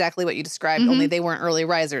basically exactly what you described, only they weren't early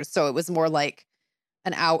risers. So it was more like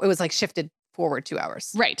an hour. It was like shifted forward 2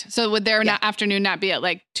 hours. Right. So would their afternoon nap be at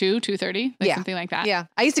like 2:30, like something like that? Yeah.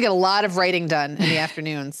 I used to get a lot of writing done in the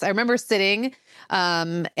afternoons. I remember sitting,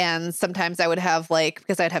 and sometimes I would have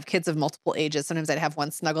because I'd have kids of multiple ages. Sometimes I'd have one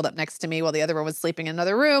snuggled up next to me while the other one was sleeping in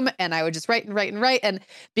another room, and I would just write and write and write. And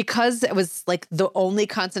because it was like the only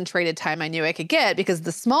concentrated time I knew I could get, because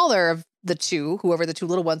the smaller of the two, whoever the 2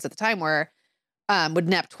 little ones at the time were, would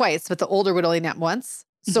nap twice, but the older would only nap once.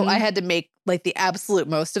 So I had to make like the absolute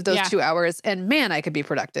most of those 2 hours, and man, I could be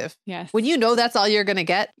productive. Yes. When that's all you're going to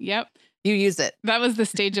get. Yep. You use it. That was the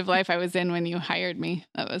stage of life I was in when you hired me.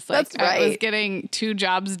 That was like, That's right. I was getting 2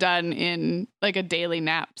 jobs done in like a daily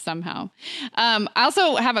nap somehow. I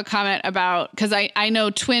also have a comment about, because I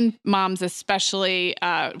know twin moms especially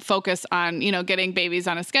focus on, getting babies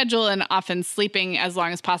on a schedule and often sleeping as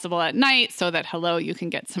long as possible at night so that, you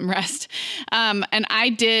can get some rest. And I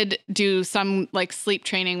did do some like sleep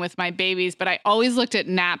training with my babies, but I always looked at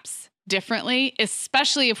naps differently,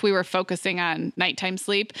 especially if we were focusing on nighttime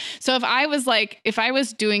sleep. So if I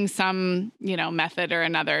was doing some, method or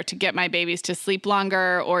another to get my babies to sleep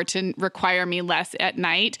longer or to require me less at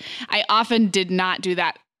night, I often did not do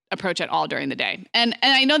that approach at all during the day. And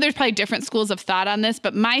I know there's probably different schools of thought on this,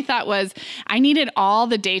 but my thought was I needed all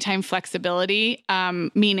the daytime flexibility,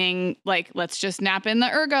 meaning like, let's just nap in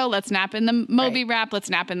the Ergo, let's nap in the Moby wrap, let's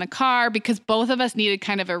nap in the car, because both of us needed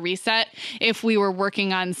kind of a reset if we were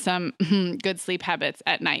working on some good sleep habits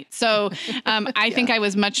at night. So I think I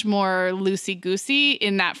was much more loosey-goosey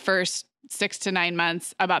in that first 6 to 9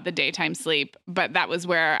 months about the daytime sleep, but that was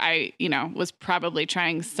where I, was probably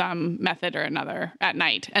trying some method or another at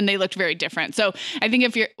night, and they looked very different. So I think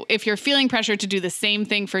if you're feeling pressure to do the same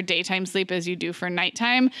thing for daytime sleep as you do for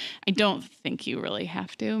nighttime, I don't think you really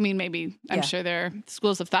have to. I mean, maybe I'm sure there are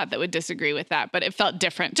schools of thought that would disagree with that, but it felt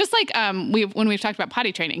different. Just like when we've talked about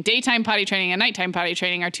potty training, daytime potty training and nighttime potty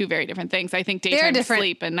training are 2 very different things. I think daytime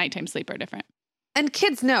sleep and nighttime sleep are different. And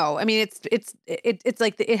kids know. I mean, it's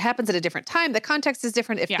like it happens at a different time. The context is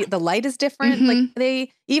different. If the light is different,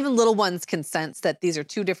 like even little ones can sense that these are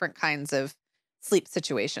 2 different kinds of sleep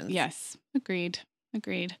situations. Yes, agreed.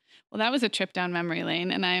 Well, that was a trip down memory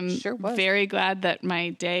lane, and I'm very glad that my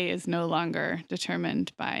day is no longer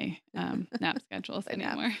determined by nap schedules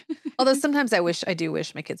anymore. Although sometimes I do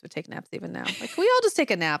wish my kids would take naps even now. Like, can we all just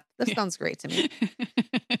take a nap? That sounds great to me.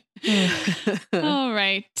 All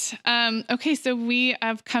right. Okay, so we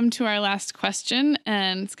have come to our last question,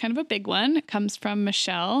 and it's kind of a big one. It comes from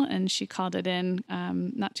Michelle, and she called it in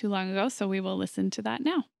not too long ago, so we will listen to that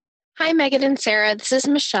now. Hi, Megan and Sarah. This is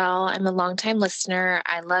Michelle. I'm a longtime listener.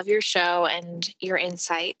 I love your show and your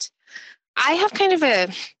insight. I have kind of a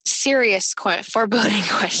serious foreboding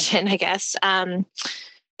question, I guess.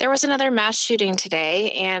 There was another mass shooting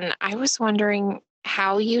today, and I was wondering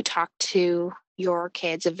how you talk to your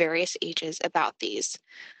kids of various ages about these.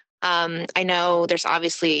 I know there's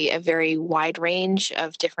obviously a very wide range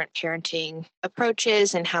of different parenting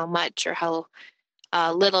approaches and how much or how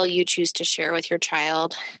little you choose to share with your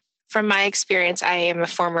child. From my experience, I am a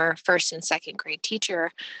former first and second grade teacher,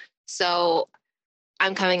 so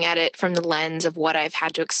I'm coming at it from the lens of what I've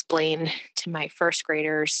had to explain to my first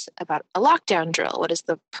graders about a lockdown drill. What is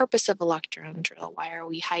the purpose of a lockdown drill? Why are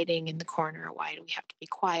we hiding in the corner? Why do we have to be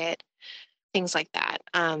quiet? Things like that.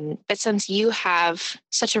 But since you have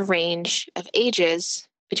such a range of ages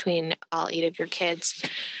between all 8 of your kids,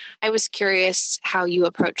 I was curious how you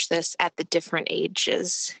approach this at the different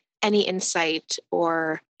ages. Any insight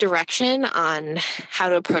or direction on how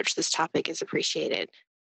to approach this topic is appreciated.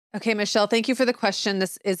 Okay, Michelle, thank you for the question.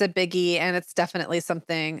 This is a biggie, and it's definitely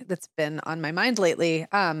something that's been on my mind lately.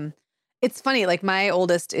 It's funny, like my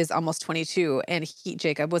oldest is almost 22, and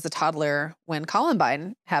Jacob was a toddler when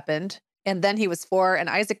Columbine happened. And then he was 4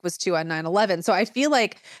 and Isaac was 2 on 9/11. So I feel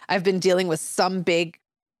like I've been dealing with some big,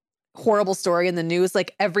 horrible story in the news,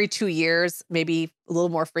 like every 2 years, maybe a little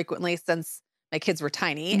more frequently since my kids were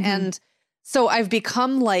tiny. Mm-hmm. And so I've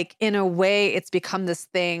become like, in a way, it's become this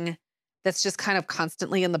thing that's just kind of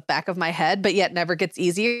constantly in the back of my head, but yet never gets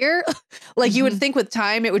easier. Like you would think with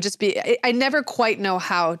time, it would just be, I never quite know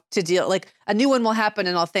how to deal. Like a new one will happen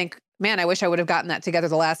and I'll think, man, I wish I would have gotten that together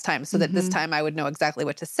the last time so that this time I would know exactly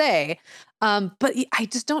what to say. But I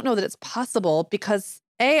just don't know that it's possible because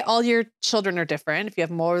all your children are different. If you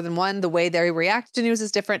have more than one, the way they react to news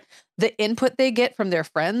is different. The input they get from their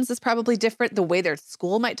friends is probably different. The way their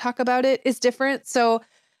school might talk about it is different. So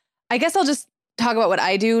I guess I'll just talk about what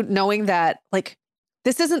I do, knowing that like,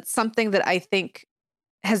 this isn't something that I think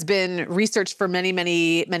has been researched for many,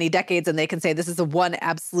 many, many decades. And they can say, this is the one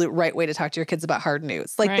absolute right way to talk to your kids about hard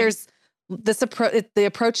news. Like there's this approach, the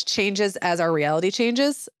approach changes as our reality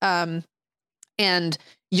changes. And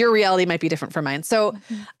your reality might be different from mine. So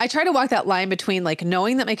I try to walk that line between like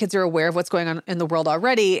knowing that my kids are aware of what's going on in the world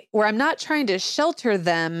already, where I'm not trying to shelter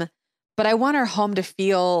them, but I want our home to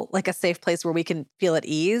feel like a safe place where we can feel at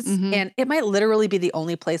ease. And it might literally be the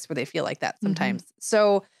only place where they feel like that sometimes.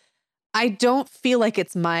 So I don't feel like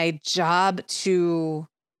it's my job to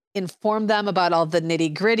inform them about all the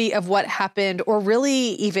nitty gritty of what happened or really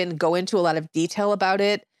even go into a lot of detail about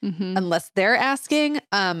it unless they're asking.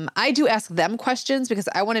 I do ask them questions because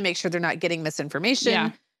I want to make sure they're not getting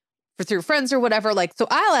misinformation through friends or whatever. Like, so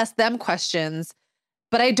I'll ask them questions,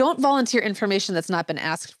 but I don't volunteer information that's not been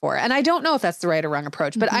asked for. And I don't know if that's the right or wrong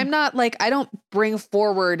approach, but I'm not like, I don't bring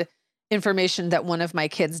forward information that one of my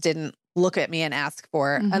kids didn't look at me and ask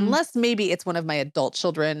for, unless maybe it's one of my adult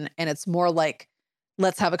children and it's more like,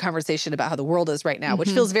 let's have a conversation about how the world is right now, which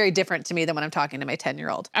feels very different to me than when I'm talking to my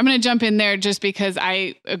 10-year-old. I'm going to jump in there just because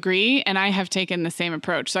I agree and I have taken the same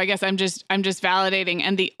approach. So I guess I'm just validating.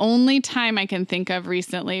 And the only time I can think of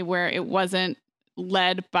recently where it wasn't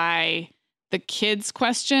led by the kids'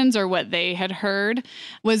 questions or what they had heard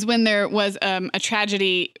was when there was a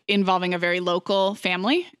tragedy involving a very local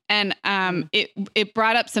family. And it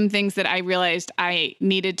brought up some things that I realized I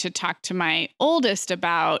needed to talk to my oldest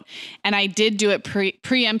about. And I did do it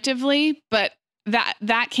preemptively, but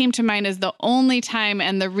that came to mind as the only time.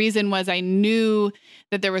 And the reason was I knew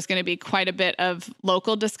that there was going to be quite a bit of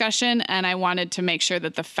local discussion and I wanted to make sure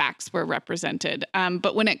that the facts were represented.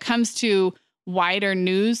 But when it comes to wider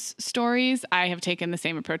news stories, I have taken the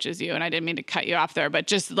same approach as you. And I didn't mean to cut you off there, but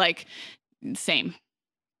just like same.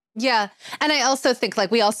 Yeah. And I also think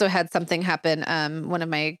like we also had something happen. One of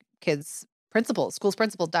my kids' school's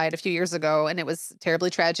principal died a few years ago and it was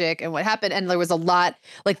terribly tragic and what happened. And there was a lot,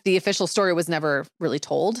 like the official story was never really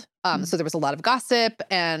told. So there was a lot of gossip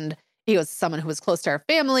and he was someone who was close to our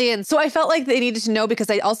family. And so I felt like they needed to know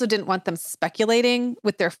because I also didn't want them speculating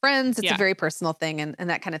with their friends. It's a very personal thing and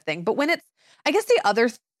that kind of thing. But when I guess the other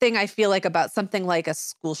thing I feel like about something like a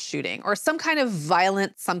school shooting or some kind of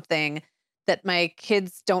violent something that my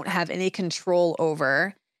kids don't have any control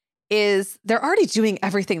over is they're already doing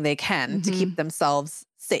everything they can to keep themselves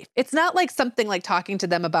safe. It's not like something like talking to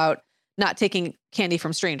them about not taking candy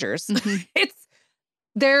from strangers.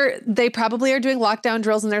 They probably are doing lockdown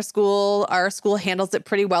drills in their school. Our school handles it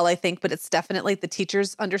pretty well, I think, but it's definitely the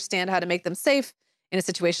teachers understand how to make them safe. in a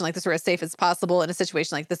situation like this, or as safe as possible in a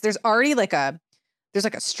situation like this. There's already like a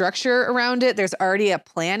structure around it. There's already a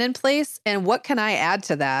plan in place. And what can I add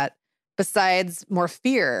to that besides more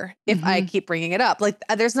fear if I keep bringing it up? Like,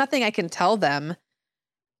 there's nothing I can tell them.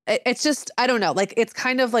 It's just, I don't know. Like, it's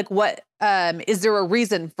kind of like, what, is there a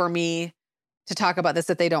reason for me to talk about this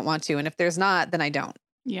if they don't want to? And if there's not, then I don't.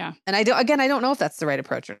 Yeah. And I don't know if that's the right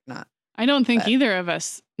approach or not. I don't think either of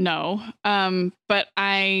us know. But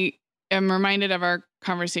I am reminded of our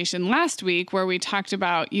conversation last week where we talked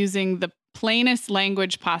about using the plainest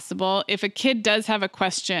language possible. If a kid does have a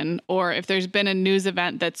question, or if there's been a news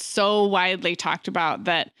event that's so widely talked about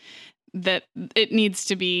that it needs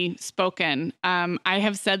to be spoken. I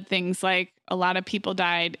have said things like, a lot of people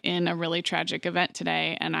died in a really tragic event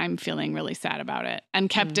today, and I'm feeling really sad about it, and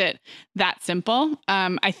kept it that simple.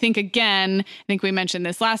 I think we mentioned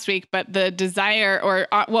this last week, but the desire or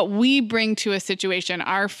what we bring to a situation,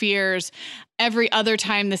 our fears, every other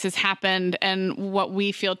time this has happened, and what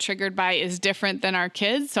we feel triggered by is different than our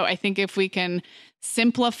kids. So I think if we can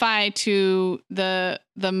simplify to the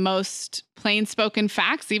most plain spoken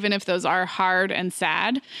facts, even if those are hard and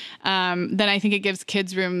sad, then I think it gives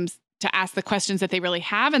kids room to ask the questions that they really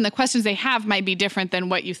have. And the questions they have might be different than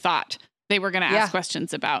what you thought they were going to ask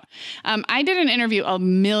questions about. I did an interview a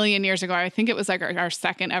million years ago. I think it was like our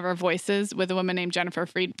second ever Voices with a woman named Jennifer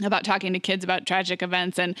Freed about talking to kids about tragic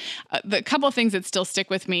events. And the couple of things that still stick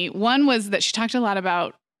with me. One was that she talked a lot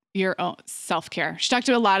about your own self-care. She talked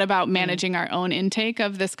a lot about managing our own intake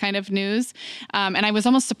of this kind of news. And I was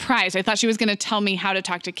almost surprised. I thought she was going to tell me how to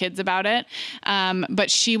talk to kids about it.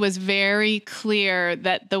 But she was very clear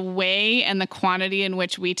that the way and the quantity in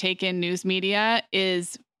which we take in news media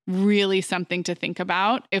is really something to think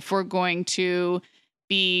about if we're going to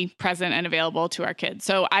be present and available to our kids.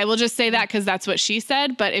 So I will just say that because that's what she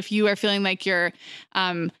said. But if you are feeling like you're,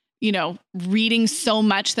 reading so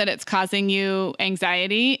much that it's causing you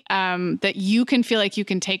anxiety, that you can feel like you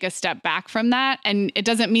can take a step back from that. And it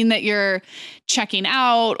doesn't mean that you're checking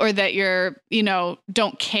out or that you're,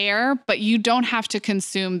 don't care, but you don't have to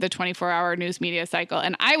consume the 24-hour news media cycle.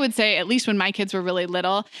 And I would say, at least when my kids were really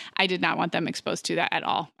little, I did not want them exposed to that at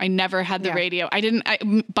all. I never had the radio.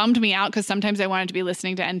 It bummed me out because sometimes I wanted to be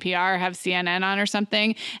listening to NPR or have CNN on or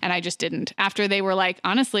something. And I just didn't after they were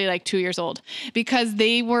honestly 2 years old, because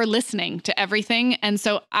they were listening to everything. And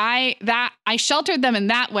so I sheltered them in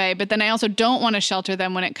that way, but then I also don't want to shelter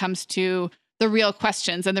them when it comes to the real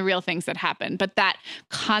questions and the real things that happen. But that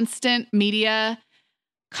constant media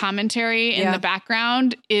commentary in the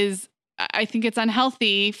background I think it's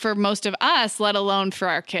unhealthy for most of us, let alone for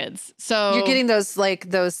our kids. So you're getting those,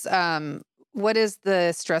 what is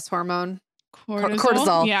the stress hormone?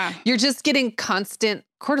 Cortisol. Yeah. You're just getting constant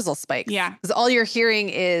cortisol spikes. Yeah. Because all you're hearing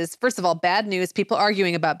is, first of all, bad news, people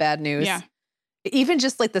arguing about bad news. Yeah. Even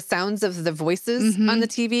just the sounds of the voices on the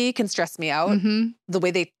TV can stress me out, the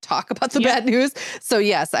way they talk about the bad news. So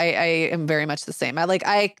yes, I am very much the same.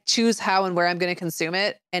 I choose how and where I'm going to consume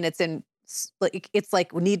it. And it's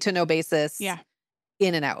need to know basis. Yeah.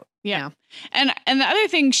 In and out. Yeah. And the other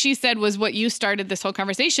thing she said was what you started this whole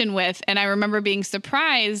conversation with. And I remember being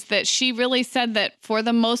surprised that she really said that for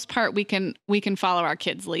the most part, we can follow our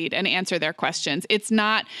kids' lead and answer their questions. It's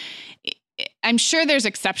not, I'm sure there's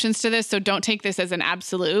exceptions to this, so don't take this as an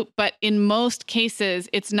absolute, but in most cases,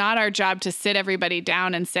 it's not our job to sit everybody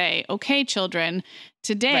down and say, okay, children,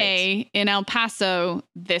 today in El Paso,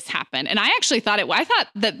 this happened. And I actually thought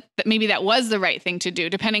that maybe that was the right thing to do,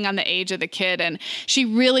 depending on the age of the kid. And she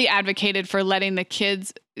really advocated for letting the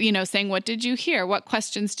kids, saying, what did you hear? What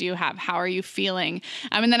questions do you have? How are you feeling?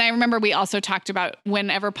 And then I remember we also talked about,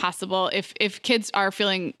 whenever possible, if kids are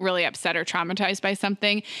feeling really upset or traumatized by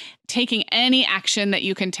something, taking any action that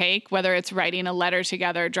you can take, whether it's writing a letter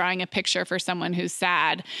together, drawing a picture for someone who's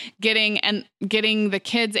sad, getting the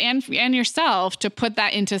kids and yourself to put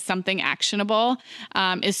that into something actionable,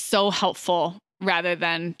 is so helpful, rather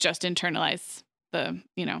than just internalize the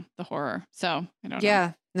horror. So I don't know.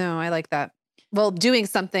 Yeah, no, I like that. Well, doing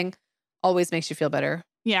something always makes you feel better.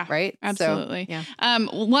 Yeah. Right. Absolutely. So, yeah.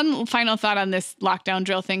 One final thought on this lockdown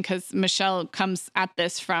drill thing, because Michelle comes at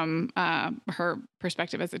this from her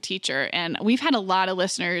perspective as a teacher. And we've had a lot of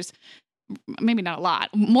listeners, maybe not a lot,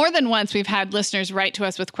 more than once, we've had listeners write to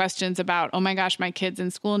us with questions about, oh my gosh, my kid's in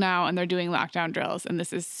school now and they're doing lockdown drills. And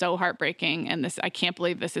this is so heartbreaking. And I can't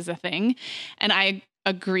believe this is a thing. And I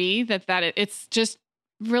agree that it's just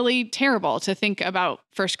really terrible to think about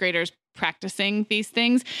first graders practicing these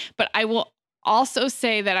things. But I will also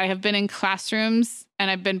say that I have been in classrooms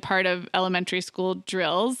and I've been part of elementary school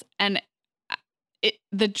drills, and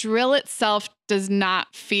the drill itself does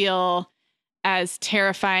not feel as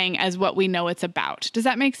terrifying as what we know it's about. Does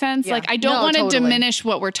that make sense? Yeah. Like, I don't want to diminish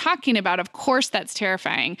what we're talking about. Of course, that's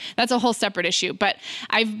terrifying. That's a whole separate issue. But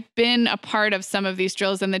I've been a part of some of these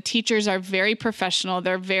drills, and the teachers are very professional.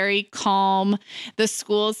 They're very calm. The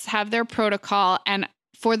schools have their protocol. And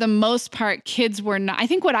for the most part, kids were not. I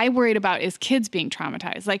think what I worried about is kids being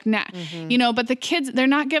traumatized. Like, but the kids, they're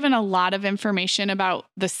not given a lot of information about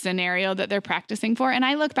the scenario that they're practicing for. And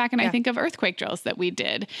I look back and I think of earthquake drills that we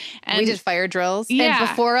did. And we did fire drills. Yeah. And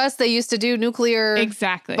before us, they used to do nuclear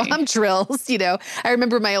bomb drills. I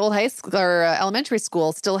remember my old high school or elementary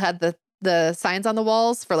school still had the signs on the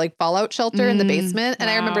walls for like fallout shelter in the basement. And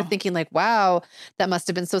I remember thinking like, wow, that must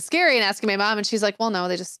have been so scary, and asking my mom, and she's like, well, no,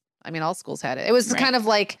 all schools had it. It was kind of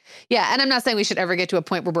like, and I'm not saying we should ever get to a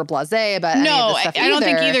point where we're blasé about any of this stuff I don't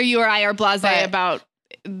think either you or I are blasé about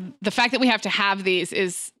the fact that we have to have these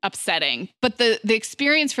is upsetting. But the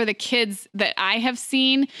experience for the kids that I have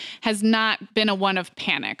seen has not been a one of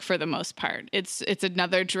panic for the most part. It's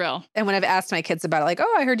another drill. And when I've asked my kids about it, like,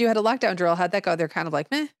 oh, I heard you had a lockdown drill. How'd that go? They're kind of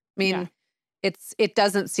like, meh. I mean, it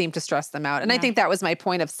doesn't seem to stress them out. And I think that was my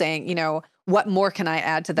point of saying, what more can I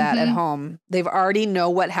add to that at home? They've already know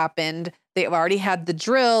what happened. They've already had the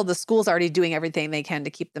drill. The school's already doing everything they can to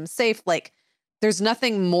keep them safe. Like, there's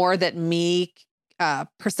nothing more that me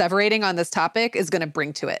perseverating on this topic is going to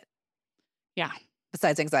bring to it. Yeah.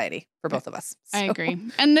 Besides anxiety for both of us. So. I agree.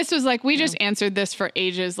 And this was like, we just answered this for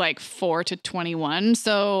ages like 4 to 21.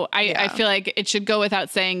 So I feel like it should go without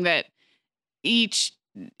saying that each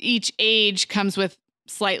age comes with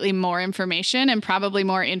slightly more information and probably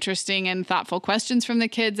more interesting and thoughtful questions from the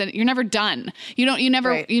kids. And you're never done. You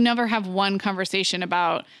never have one conversation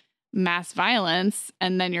about mass violence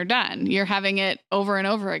and then you're done. You're having it over and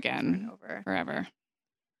over again, forever.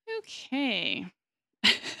 Okay.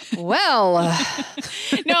 Well,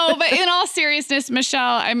 no, but in all seriousness,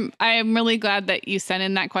 Michelle, I'm really glad that you sent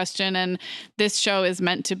in that question. And this show is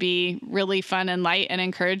meant to be really fun and light and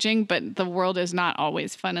encouraging, but the world is not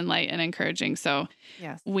always fun and light and encouraging. So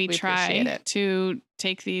we try to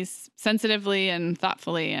take these sensitively and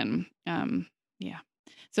thoughtfully. And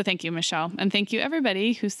so thank you, Michelle. And thank you,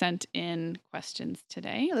 everybody who sent in questions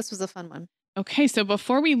today. Yeah, this was a fun one. Okay, so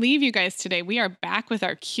before we leave you guys today, we are back with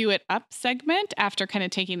our Cue It Up segment after kind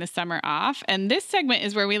of taking the summer off. And this segment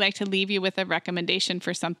is where we like to leave you with a recommendation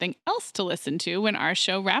for something else to listen to when our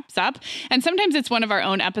show wraps up. And sometimes it's one of our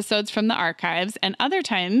own episodes from the archives. And other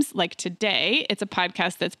times, like today, it's a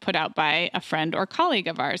podcast that's put out by a friend or colleague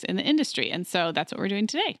of ours in the industry. And so that's what we're doing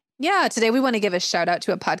today. Yeah, today we want to give a shout out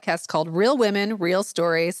to a podcast called Real Women, Real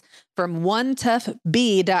Stories from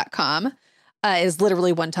OneToughBee.com. Is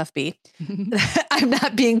literally One Tough Bee. I'm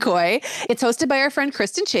not being coy. It's hosted by our friend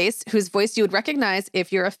Kristen Chase, whose voice you would recognize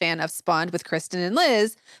if you're a fan of Spawned with Kristen and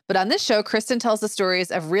Liz. But on this show, Kristen tells the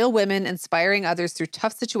stories of real women inspiring others through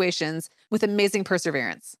tough situations with amazing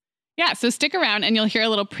perseverance. Yeah, so stick around and you'll hear a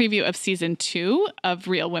little preview of season 2 of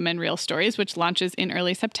Real Women, Real Stories, which launches in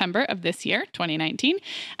early September of this year, 2019.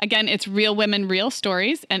 Again, it's Real Women, Real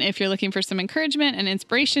Stories. And if you're looking for some encouragement and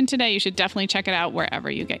inspiration today, you should definitely check it out wherever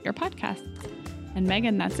you get your podcasts. And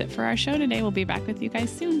Megan, that's it for our show today. We'll be back with you guys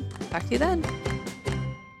soon. Talk to you then.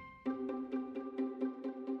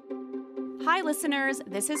 Hi, listeners.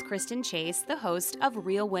 This is Kristen Chase, the host of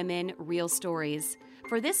Real Women, Real Stories.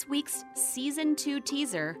 For this week's Season 2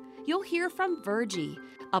 teaser, you'll hear from Virgie,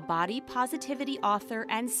 a body positivity author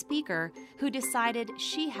and speaker who decided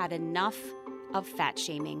she had enough of fat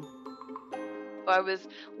shaming. I was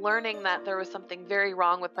learning that there was something very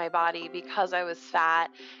wrong with my body because I was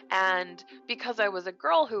fat, and because I was a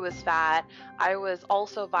girl who was fat, I was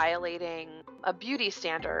also violating a beauty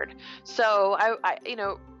standard. So I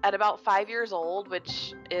at about 5 years old,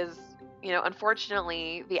 which is,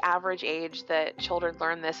 unfortunately the average age that children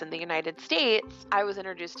learn this in the United States, I was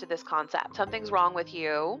introduced to this concept. Something's wrong with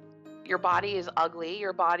you. Your body is ugly.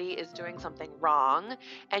 Your body is doing something wrong,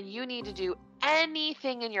 and you need to do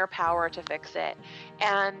anything in your power to fix it.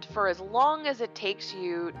 And for as long as it takes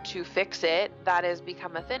you to fix it, that is,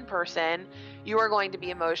 become a thin person, you are going to be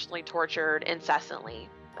emotionally tortured incessantly.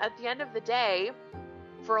 At the end of the day,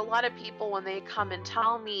 for a lot of people, when they come and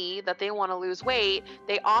tell me that they want to lose weight,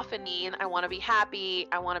 they often mean, I want to be happy,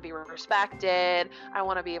 I want to be respected, I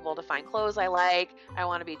want to be able to find clothes I like, I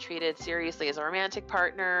want to be treated seriously as a romantic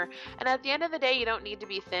partner. And at the end of the day, you don't need to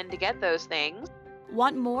be thin to get those things.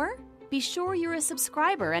 Want more? Be sure you're a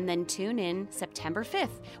subscriber and then tune in September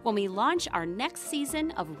 5th when we launch our next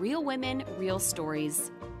season of Real Women, Real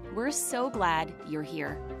Stories. We're so glad you're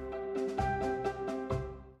here.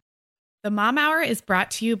 The Mom Hour is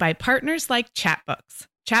brought to you by partners like Chatbooks.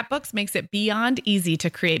 Chatbooks makes it beyond easy to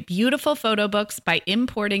create beautiful photo books by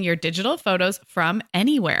importing your digital photos from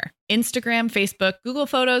anywhere: Instagram, Facebook, Google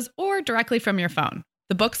Photos, or directly from your phone.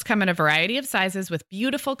 The books come in a variety of sizes with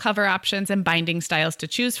beautiful cover options and binding styles to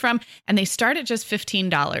choose from, and they start at just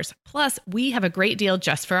 $15. Plus, we have a great deal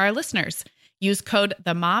just for our listeners. Use code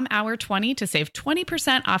TheMomHour20 to save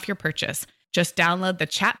 20% off your purchase. Just download the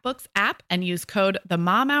Chatbooks app and use code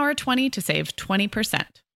TheMomHour20 to save 20%.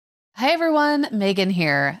 Hi everyone, Megan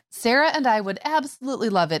here. Sarah and I would absolutely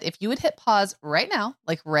love it if you would hit pause right now,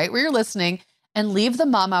 like right where you're listening, and leave the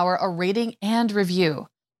Mom Hour a rating and review.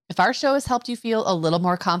 If our show has helped you feel a little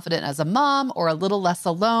more confident as a mom or a little less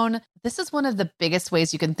alone, this is one of the biggest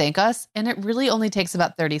ways you can thank us, and it really only takes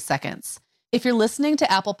about 30 seconds. If you're listening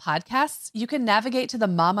to Apple Podcasts, you can navigate to the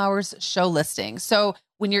Mom Hours show listing. So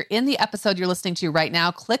when you're in the episode you're listening to right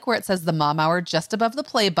now, click where it says the Mom Hour just above the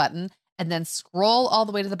play button, and then scroll all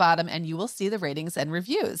the way to the bottom and you will see the ratings and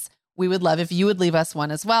reviews. We would love if you would leave us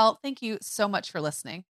one as well. Thank you so much for listening.